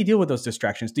 How do you deal with those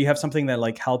distractions? Do you have something that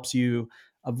like helps you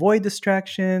avoid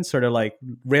distractions, sort of like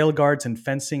rail guards and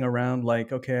fencing around,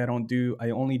 like, okay, I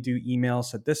only do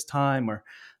emails at this time, or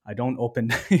I don't open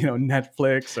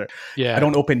Netflix, or I Yeah.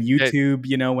 don't open YouTube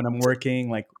when I'm working?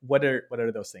 Like, what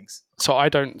are those things? So I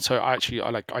don't. So actually,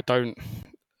 I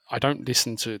don't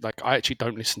listen to, like, I actually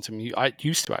don't listen to music. I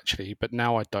used to actually, but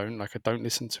now I don't. Like, I don't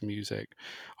listen to music.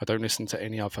 I don't listen to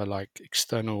any other like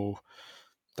external,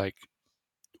 like,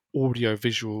 audio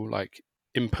visual like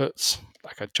inputs.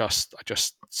 Like, I just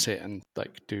sit and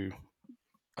like do,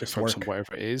 like, Just focus on work.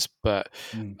 whatever it is. But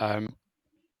Mm.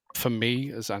 for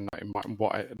me, as and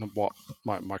what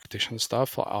my condition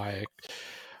stuff, like,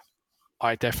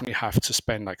 I definitely have to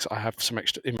spend, like, I have some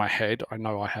extra in my head. I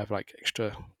know I have like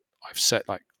extra. I've set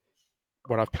like,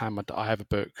 when I've planned I have a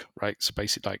book, right? So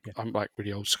basically, like, Yeah. I'm like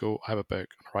really old school. I have a book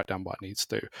and I write down what I need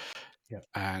to do, Yeah.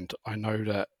 and I know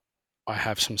that I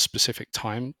have some specific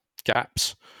time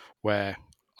gaps where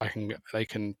they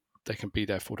can be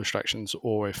there for distractions,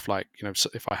 or if, like,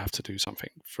 if I have to do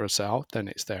something for a sale, then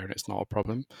it's there and it's not a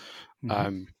problem.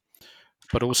 Mm-hmm.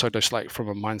 But also, just like from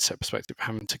a mindset perspective,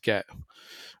 having to get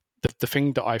the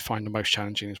thing that I find the most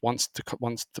challenging is once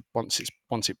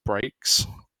it breaks,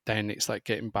 then it's like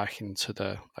getting back into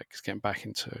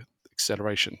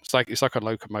acceleration. It's like a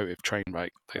locomotive train,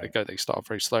 right? They start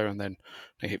very slow, and then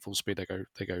they hit full speed. They go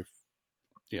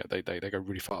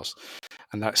really fast,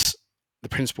 and that's the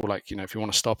principle. Like, if you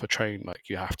want to stop a train, like,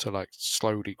 you have to like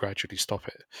slowly, gradually stop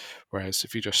it. Whereas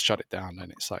if you just shut it down, then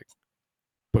it's like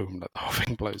boom, like the whole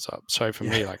thing blows up. So for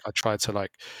me, like, I try to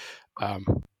like,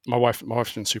 my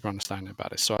wife's been super understanding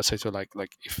about this. So I say to her,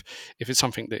 like if it's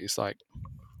something that is like,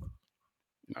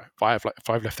 if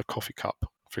I've left a coffee cup,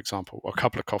 for example, or a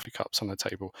couple of coffee cups on the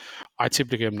table, I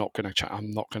typically am not going to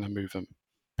I'm not going to move them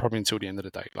probably until the end of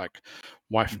the day. Like,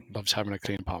 wife loves having a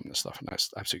clean apartment and stuff, and that's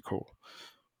absolutely cool.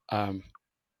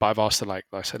 But I've asked her, like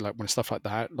I said, like, when stuff like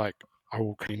that, like, I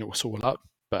will clean it all up,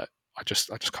 but I just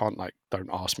can't, like, don't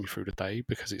ask me through the day,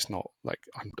 because it's not like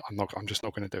I'm just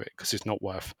not going to do it, because it's not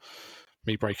worth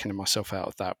me breaking myself out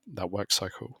of that work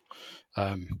cycle.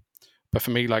 But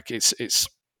for me, like, it's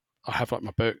I have like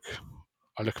my book,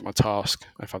 I look at my task,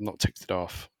 if I've not ticked it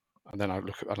off, and then I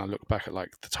look back at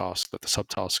like the task, like the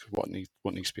subtask of what needs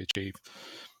to be achieved,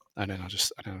 and then I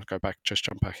go back, just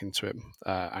jump back into it,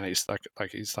 and it's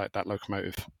like that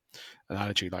locomotive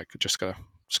analogy, like, just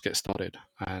get started,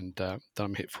 and then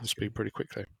I'm hit full speed pretty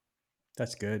quickly.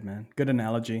 That's good, man. Good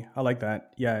analogy. I like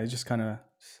that. Yeah, it's just kind of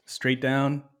straight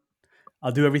down.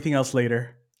 I'll do everything else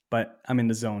later, but I'm in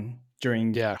the zone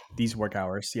during these work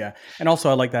hours. Yeah. And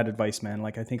also, I like that advice, man.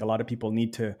 Like, I think a lot of people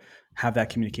need to have that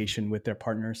communication with their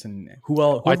partners and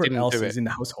whoever else is in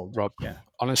the household. Rob. Yeah.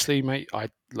 Honestly, mate,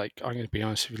 I'm going to be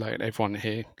honest with you, like, everyone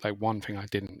here, like, one thing I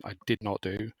did not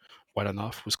do well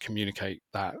enough was communicate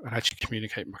that, and actually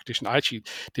communicate my condition. I actually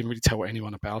didn't really tell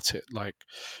anyone about it. Like,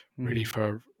 really,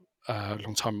 for a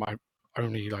long time, I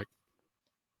only, like,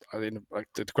 in like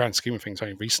the grand scheme of things, I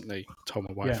only recently told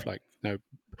my wife, like,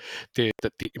 the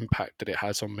impact that it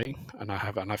has on me, and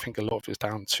I think a lot of it's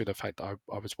down to the fact that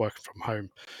I was working from home,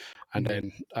 and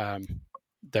then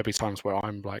there'll be times where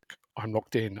I'm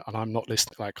locked in and I'm not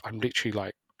listening. Like, I'm literally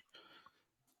like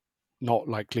not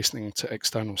like listening to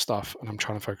external stuff, and I'm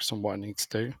trying to focus on what I need to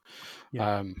do.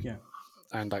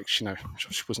 And like, she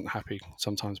wasn't happy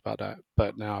sometimes about that,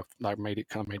 but now I've like made it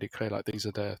clear, like, these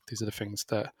are the things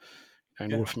that,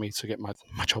 in order for me to get my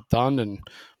job done and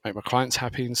make my clients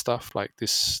happy and stuff, like,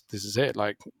 this is it.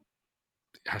 Like, it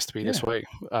has to be this way,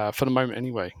 for the moment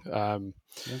anyway.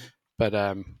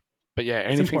 But yeah,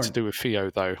 anything to do with Theo,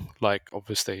 though, like,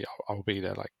 obviously I'll be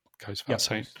there, like, goes without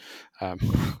saying. Of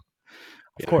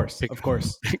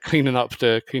course. Cleaning up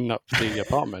the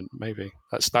apartment, maybe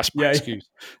that's my excuse.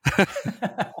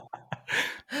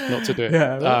 Not to do it.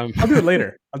 I'll do it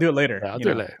later. I'll do it later.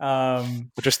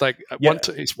 But just like,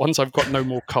 once I've got no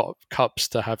more cups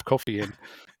to have coffee in,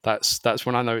 that's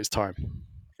when I know it's time.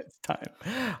 It's time.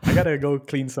 I gotta go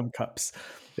clean some cups.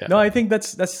 No, I think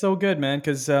that's so good, man.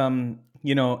 Because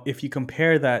if you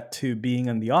compare that to being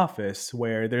in the office,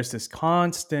 where there's this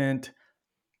constant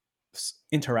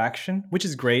interaction, which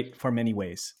is great for many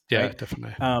ways. Yeah, right?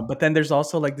 Definitely. But then there's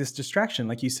also like this distraction,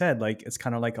 like you said, like, it's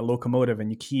kind of like a locomotive, and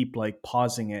you keep like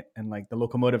pausing it, and like the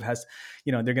locomotive has,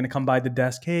 they're gonna come by the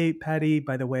desk. Hey, Patty,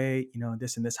 by the way,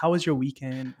 this and this. How was your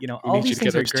weekend? All these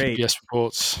things are great. TPS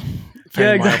reports.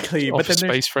 Yeah, exactly. But then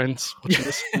space friends watching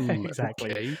this.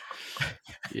 Exactly. Okay.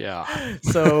 Yeah.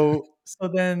 So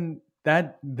then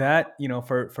that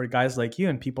for guys like you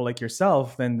and people like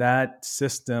yourself, then that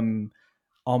system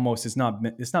almost is not,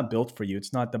 it's not built for you.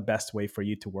 It's not the best way for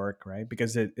you to work, right?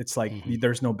 Because it's like Mhm.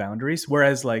 there's no boundaries.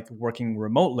 Whereas like working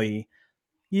remotely,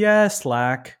 yeah,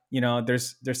 Slack,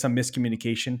 there's some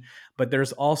miscommunication, but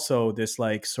there's also this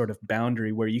like sort of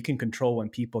boundary where you can control when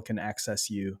people can access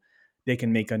you. They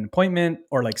can make an appointment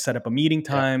or like set up a meeting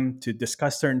Yeah, time to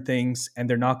discuss certain things, and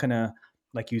they're not gonna,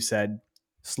 like you said,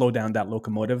 slow down that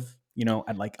locomotive,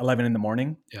 at like 11 in the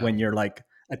morning yeah. when you're like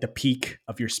at the peak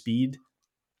of your speed,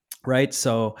 right?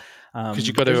 So Because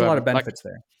you got there's a to lot of like, benefits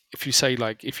there. if you say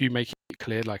like, if you make it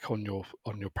clear like on your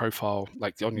profile,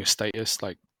 like on your status,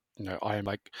 like, I am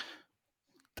like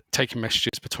taking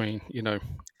messages between Yeah,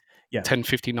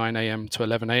 10:59 a.m. to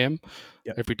 11 a.m.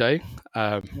 yeah. every day.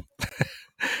 Um,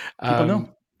 People um, know.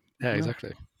 yeah, People know.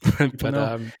 exactly. People But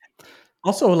know.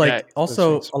 Also, yeah, like, it's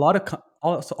those things. a lot of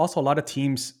also a lot of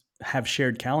teams have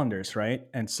shared calendars, right?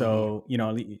 And Mhm. so,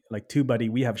 like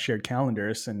TubeBuddy, we have shared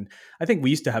calendars, and I think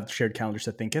we used to have shared calendars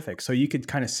at Thinkific. So you could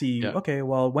kind of see, Yeah, okay,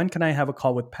 well, when can I have a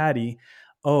call with Patty?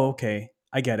 Oh, okay,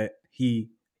 I get it. You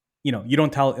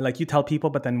don't tell, like, you tell people,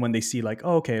 but then when they see like,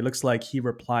 oh, okay, it looks like he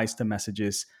replies to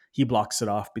messages, he blocks it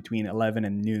off between 11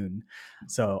 and noon,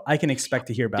 so I can expect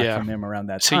to hear back yeah. from him around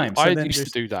that See, time. So I then used to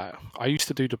there's, do that. I used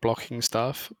to do the blocking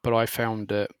stuff, but I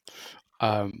found it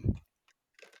um,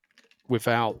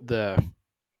 without the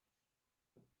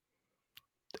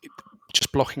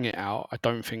just blocking it out. I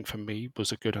don't think for me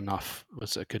was a good enough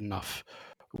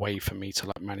way for me to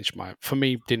like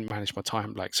didn't manage my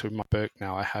time. Like, so in my book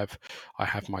now, I have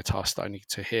my tasks that I need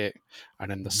to hit,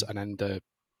 and then the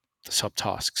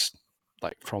subtasks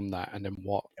like from that, and then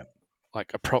what Yep.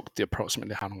 like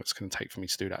approximately how long it's going to take for me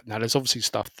to do that. Now, there's obviously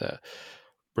stuff that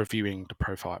reviewing the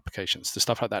profile applications, the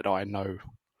stuff like that I know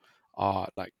are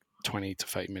like 20 to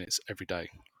 30 minutes every day,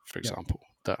 for Yep. example,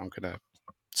 that I'm going to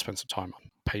spend some time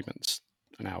on payments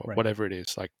an hour, Right. whatever it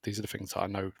is. Like, these are the things that I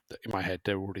know that in my head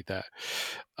they're already there.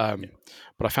 Yeah.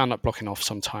 But I found that blocking off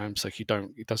sometimes, like, it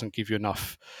doesn't give you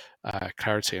enough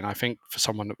clarity. And I think for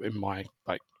someone in my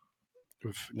like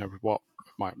with what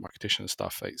my condition and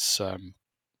stuff, it's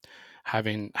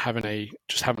having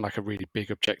like a really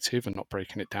big objective and not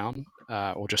breaking it down,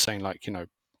 or just saying like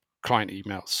client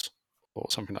emails or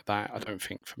something like that. I don't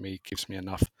think for me gives me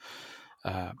enough.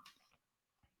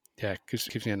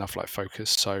 Gives me enough like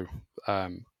focus. So I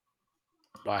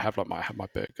have my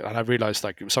book, and I realized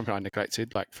like it was something I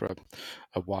neglected like for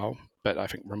a while. But I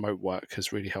think remote work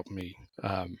has really helped me.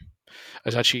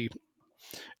 It's actually,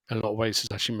 in a lot of ways,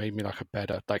 it's actually made me like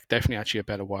definitely actually a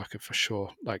better worker for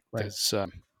sure. Like, Right.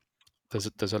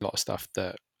 there's a lot of stuff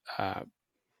that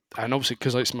and obviously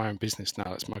because it's my own business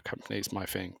now, it's my company, it's my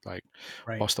thing. Like,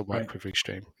 Right. whilst I Right. work with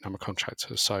Restream, I'm a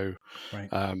contractor, so Right.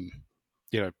 um,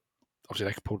 you know, obviously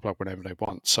they can pull the plug whenever they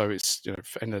want. So it's, at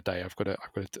the end of the day, I've got to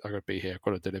be here, I've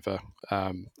got to deliver,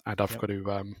 and Yep. I've got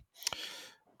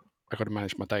to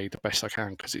manage my day the best I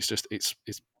can, because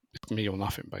it's me or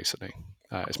nothing basically.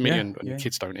 It's me, Yeah. and the Yeah.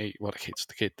 kids don't eat. Well,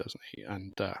 the kid doesn't eat,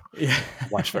 and Yeah.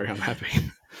 wife's very unhappy.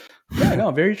 Yeah,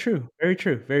 no, very true. Very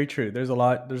true. Very true. There's a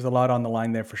lot on the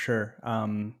line there for sure.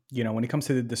 When it comes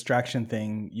to the distraction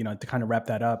thing, to kind of wrap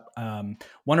that up,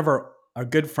 one of our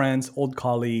good friends, old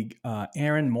colleague,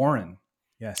 Aaron Morin.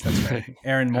 Yes, that's right.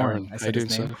 Aaron Morin. Aaron, I how you said his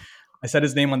doing, name. sir? I said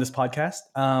his name on this podcast.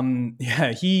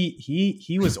 Yeah,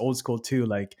 he was old school too.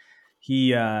 Like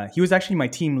he was actually my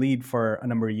team lead for a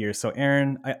number of years. So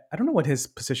Aaron, I don't know what his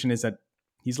position is, at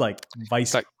he's like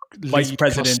It's like vice lead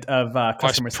president of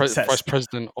customer vice success.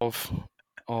 president of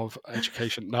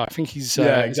education. No, I think he's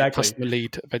Yeah, is it exactly. customer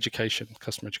lead of education,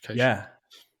 customer education. Yeah,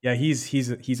 yeah.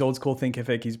 He's old school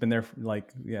Thinkific. He's been there for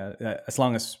like, yeah, as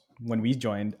long as when we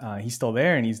joined. He's still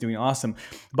there and he's doing awesome.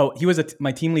 But he was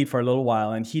my team lead for a little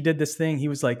while, and he did this thing. He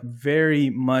was like very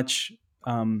much.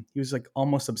 He was like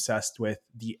almost obsessed with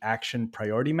the action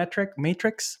priority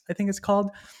matrix. I think it's called.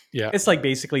 Yeah, It's like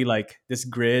basically like this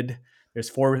grid. There's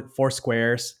four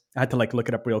squares. I had to like look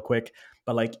it up real quick,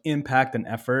 but like impact and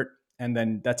effort, and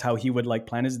then that's how he would like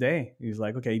plan his day. He was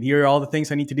like, okay, here are all the things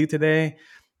I need to do today.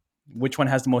 Which one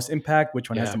has the most impact? Which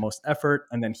one has yeah. the most effort?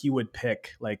 And then he would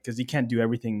pick, like, because you can't do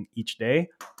everything each day.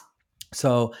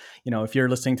 So if you're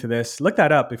listening to this, look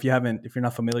that up if you're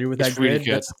not familiar with that It's really grid.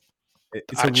 good.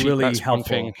 It's a Actually, really that's one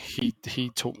thing helpful. he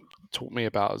taught me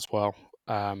about as well.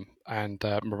 And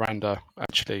Miranda,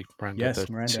 Yes, the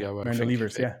COO of Miranda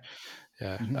Levers. Thinkific,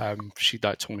 Yeah. yeah, Hmm. she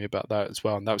taught me about that as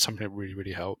well, and that was something that really,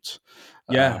 really helped.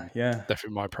 Yeah. Yeah.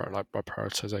 Definitely my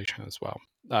prioritization as well.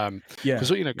 Yeah.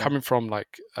 Because Yeah. coming from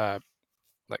like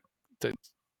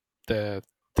the the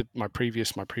my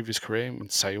previous career in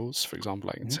sales, for example,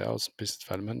 like in Hmm. sales, business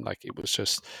development, like it was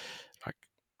just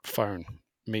phone,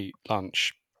 meet,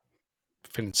 lunch,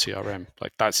 finish CRM.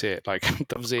 Like that's it. Like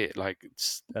that was it. Like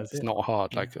it's not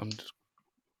hard. Like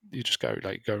you just go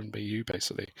and be you,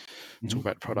 basically. Talk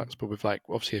about products. But with like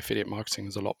obviously affiliate marketing,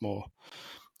 there's a lot more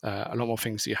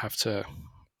things that you have to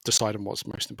decide on what's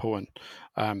most important.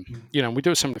 You know, and we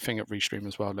do a similar thing at Restream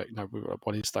as well. Like, you know,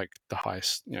 what is like the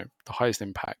highest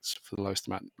impact for the lowest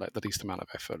amount, like the least amount of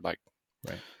effort. Like,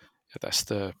 that's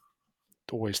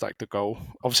always like the goal.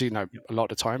 Obviously, you know, a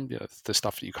lot of the time, the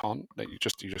stuff that you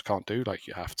just can't do. Like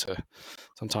you have to.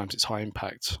 Sometimes it's high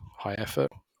impact, high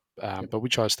effort. But we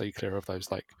try to stay clear of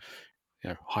those like,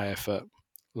 high effort,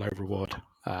 low reward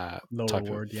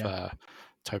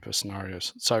type of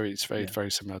scenarios. So it's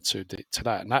very similar to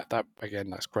that. And that again,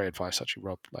 that's great advice actually,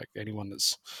 Rob. Like anyone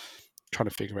that's trying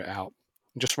to figure it out,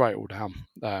 just write it all down.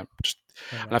 And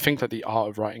I think that the art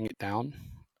of writing it down,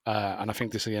 and I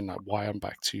think this again, like why I'm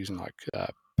back to using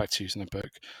a book.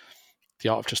 The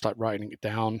art of just like writing it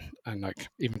down and like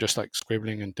even just like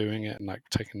scribbling and doing it and like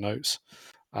taking notes.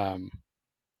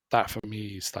 That for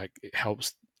me is like it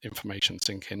helps information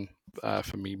sink in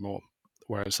for me more.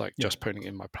 Whereas like just putting it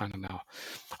in my planner now,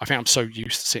 I think I'm so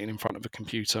used to sitting in front of a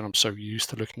computer and I'm so used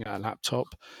to looking at a laptop.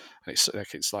 And it's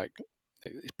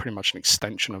pretty much an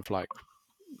extension of like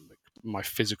my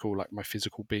physical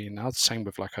being now. Same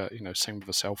with same with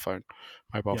a cell phone,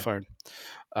 mobile phone.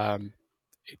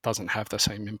 It doesn't have the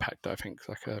same impact that I think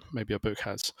maybe a book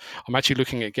has. I'm actually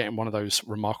looking at getting one of those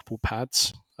Remarkable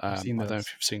pads. I don't know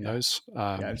if you've seen those.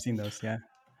 I've seen those. Yeah.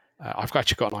 I've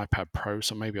actually got an iPad Pro,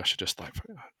 so maybe I should just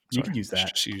you could use that.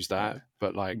 Just use that.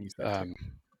 But like, I don't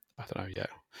know. Yeah,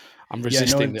 I'm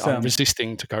resisting. I'm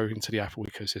resisting to go into the Apple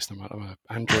ecosystem. I'm an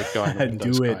Android guy, and a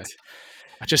Windows guy.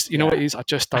 I just, you know what it is? I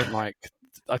just don't like.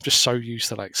 I'm just so used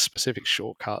to like specific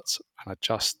shortcuts, and I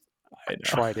tried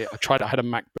it. I had a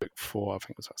MacBook for I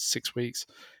think it was like 6 weeks.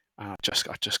 I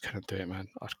just couldn't do it, man.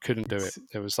 I couldn't do it.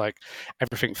 It was like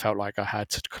everything felt like I had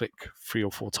to click 3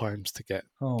 or 4 times to get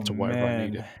to whatever I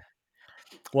needed.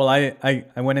 Well, I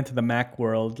went into the Mac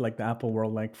world, like the Apple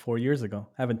world, like 4 years ago.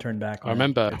 I haven't turned back. Man. I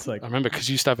remember because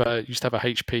you used to have a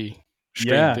HP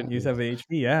stream, didn't you? Used to have a HP.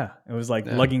 Yeah, it was like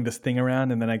lugging this thing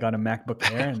around, and then I got a MacBook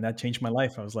Air, and that changed my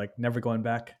life. I was like, never going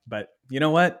back. But you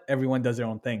know what? Everyone does their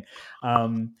own thing.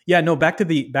 Back to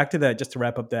that. Just to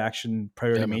wrap up the action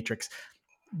priority matrix.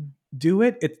 Do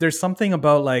it. There's something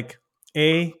about like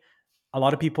a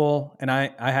lot of people, and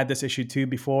I had this issue too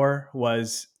before,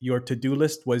 was your to-do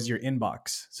list was your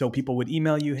inbox. So people would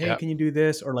email you, hey, can you do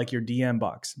this? Or like your DM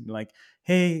box, like,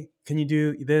 hey, can you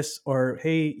do this? Or,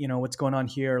 hey, what's going on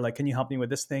here? Like, can you help me with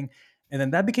this thing? And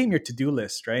then that became your to-do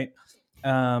list, right?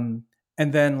 And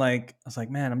then like, I was like,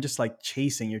 man, I'm just like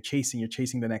you're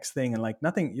chasing the next thing. And like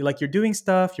nothing, you're doing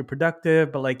stuff, you're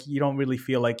productive, but like, you don't really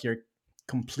feel like you're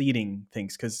completing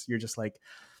things because you're just like,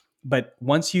 but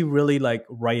once you really like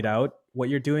write out what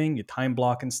you're doing, you time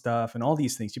block and stuff and all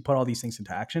these things, you put all these things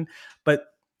into action. But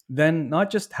then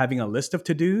not just having a list of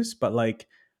to-dos, but like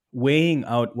weighing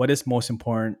out what is most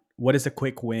important, what is a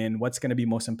quick win, what's going to be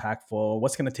most impactful,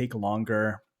 what's going to take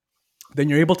longer. Then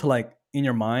you're able to like in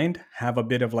your mind have a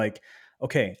bit of like,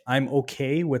 okay, I'm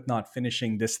okay with not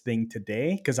finishing this thing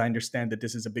today because I understand that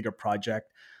this is a bigger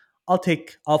project.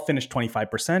 I'll finish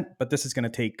 25%, but this is going to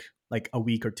take like a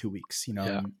week or 2 weeks,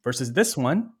 versus this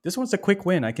one's a quick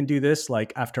win. I can do this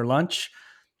like after lunch.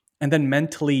 And then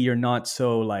mentally you're not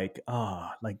so like,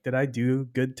 like, did I do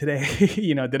good today?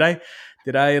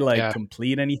 Did I like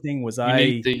complete anything? Was I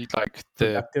need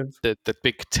the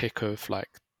big tick of like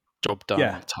job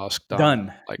done, task done.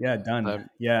 Done. I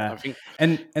think,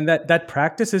 and that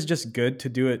practice is just good to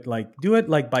do it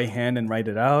like by hand and write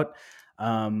it out.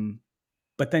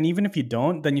 But then even if you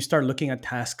don't, then you start looking at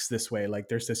tasks this way. Like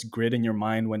there's this grid in your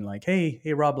mind when like, hey,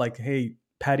 Rob, like, hey,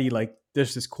 Patty, like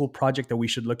there's this cool project that we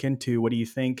should look into. What do you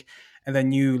think? And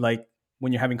then you like,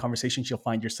 when you're having conversations, you'll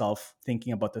find yourself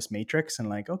thinking about this matrix and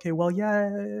like, okay, well, yeah,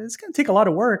 it's going to take a lot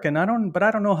of work and I don't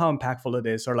know how impactful it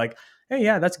is. Or like, hey,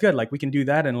 yeah, that's good. Like we can do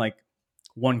that in like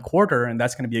 1 quarter and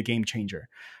that's going to be a game changer.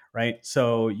 Right.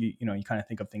 So you kind of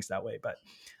think of things that way, but,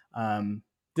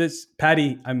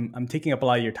 Patty, I'm taking up a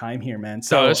lot of your time here, man.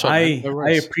 So I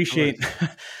appreciate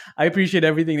I appreciate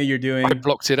everything that you're doing. I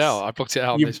blocked it out.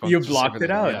 You blocked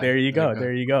it out. Yeah. There you go.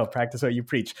 There you go. Practice what you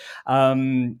preach.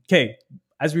 Okay.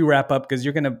 As we wrap up, because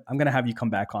I'm gonna have you come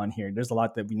back on here. There's a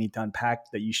lot that we need to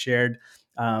unpack that you shared.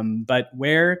 But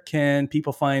where can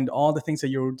people find all the things that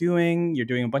you're doing? You're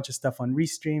doing a bunch of stuff on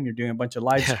Restream. You're doing a bunch of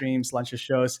live streams, lunch of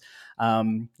shows.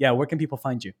 Where can people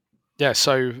find you? Yeah,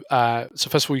 so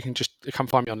first of all, you can just come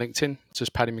find me on LinkedIn. It's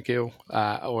just Paddy McGill,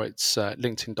 or it's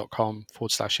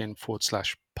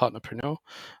linkedin.com/in/partnerpreneur.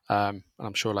 And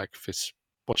I'm sure like if it's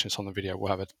watching this on the video, we'll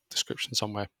have a description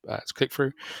somewhere to click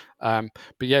through. But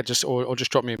yeah, just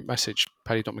drop me a message,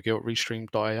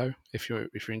 paddy.mcgill@restream.io if you're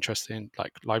interested in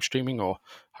like live streaming or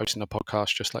hosting a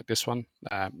podcast just like this one.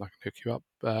 I can hook you up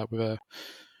with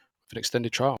an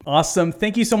extended trial. Awesome.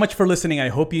 Thank you so much for listening. I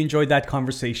hope you enjoyed that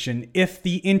conversation. If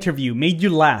the interview made you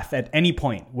laugh at any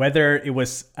point, whether it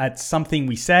was at something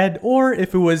we said or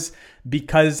if it was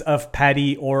because of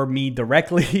Paddy or me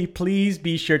directly, please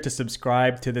be sure to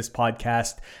subscribe to this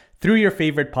podcast through your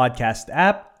favorite podcast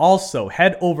app. Also,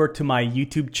 head over to my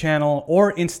YouTube channel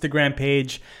or Instagram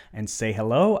page and say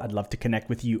hello. I'd love to connect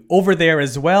with you over there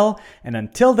as well. And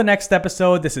until the next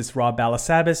episode, this is Rob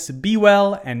Balasabas. Be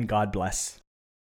well and God bless.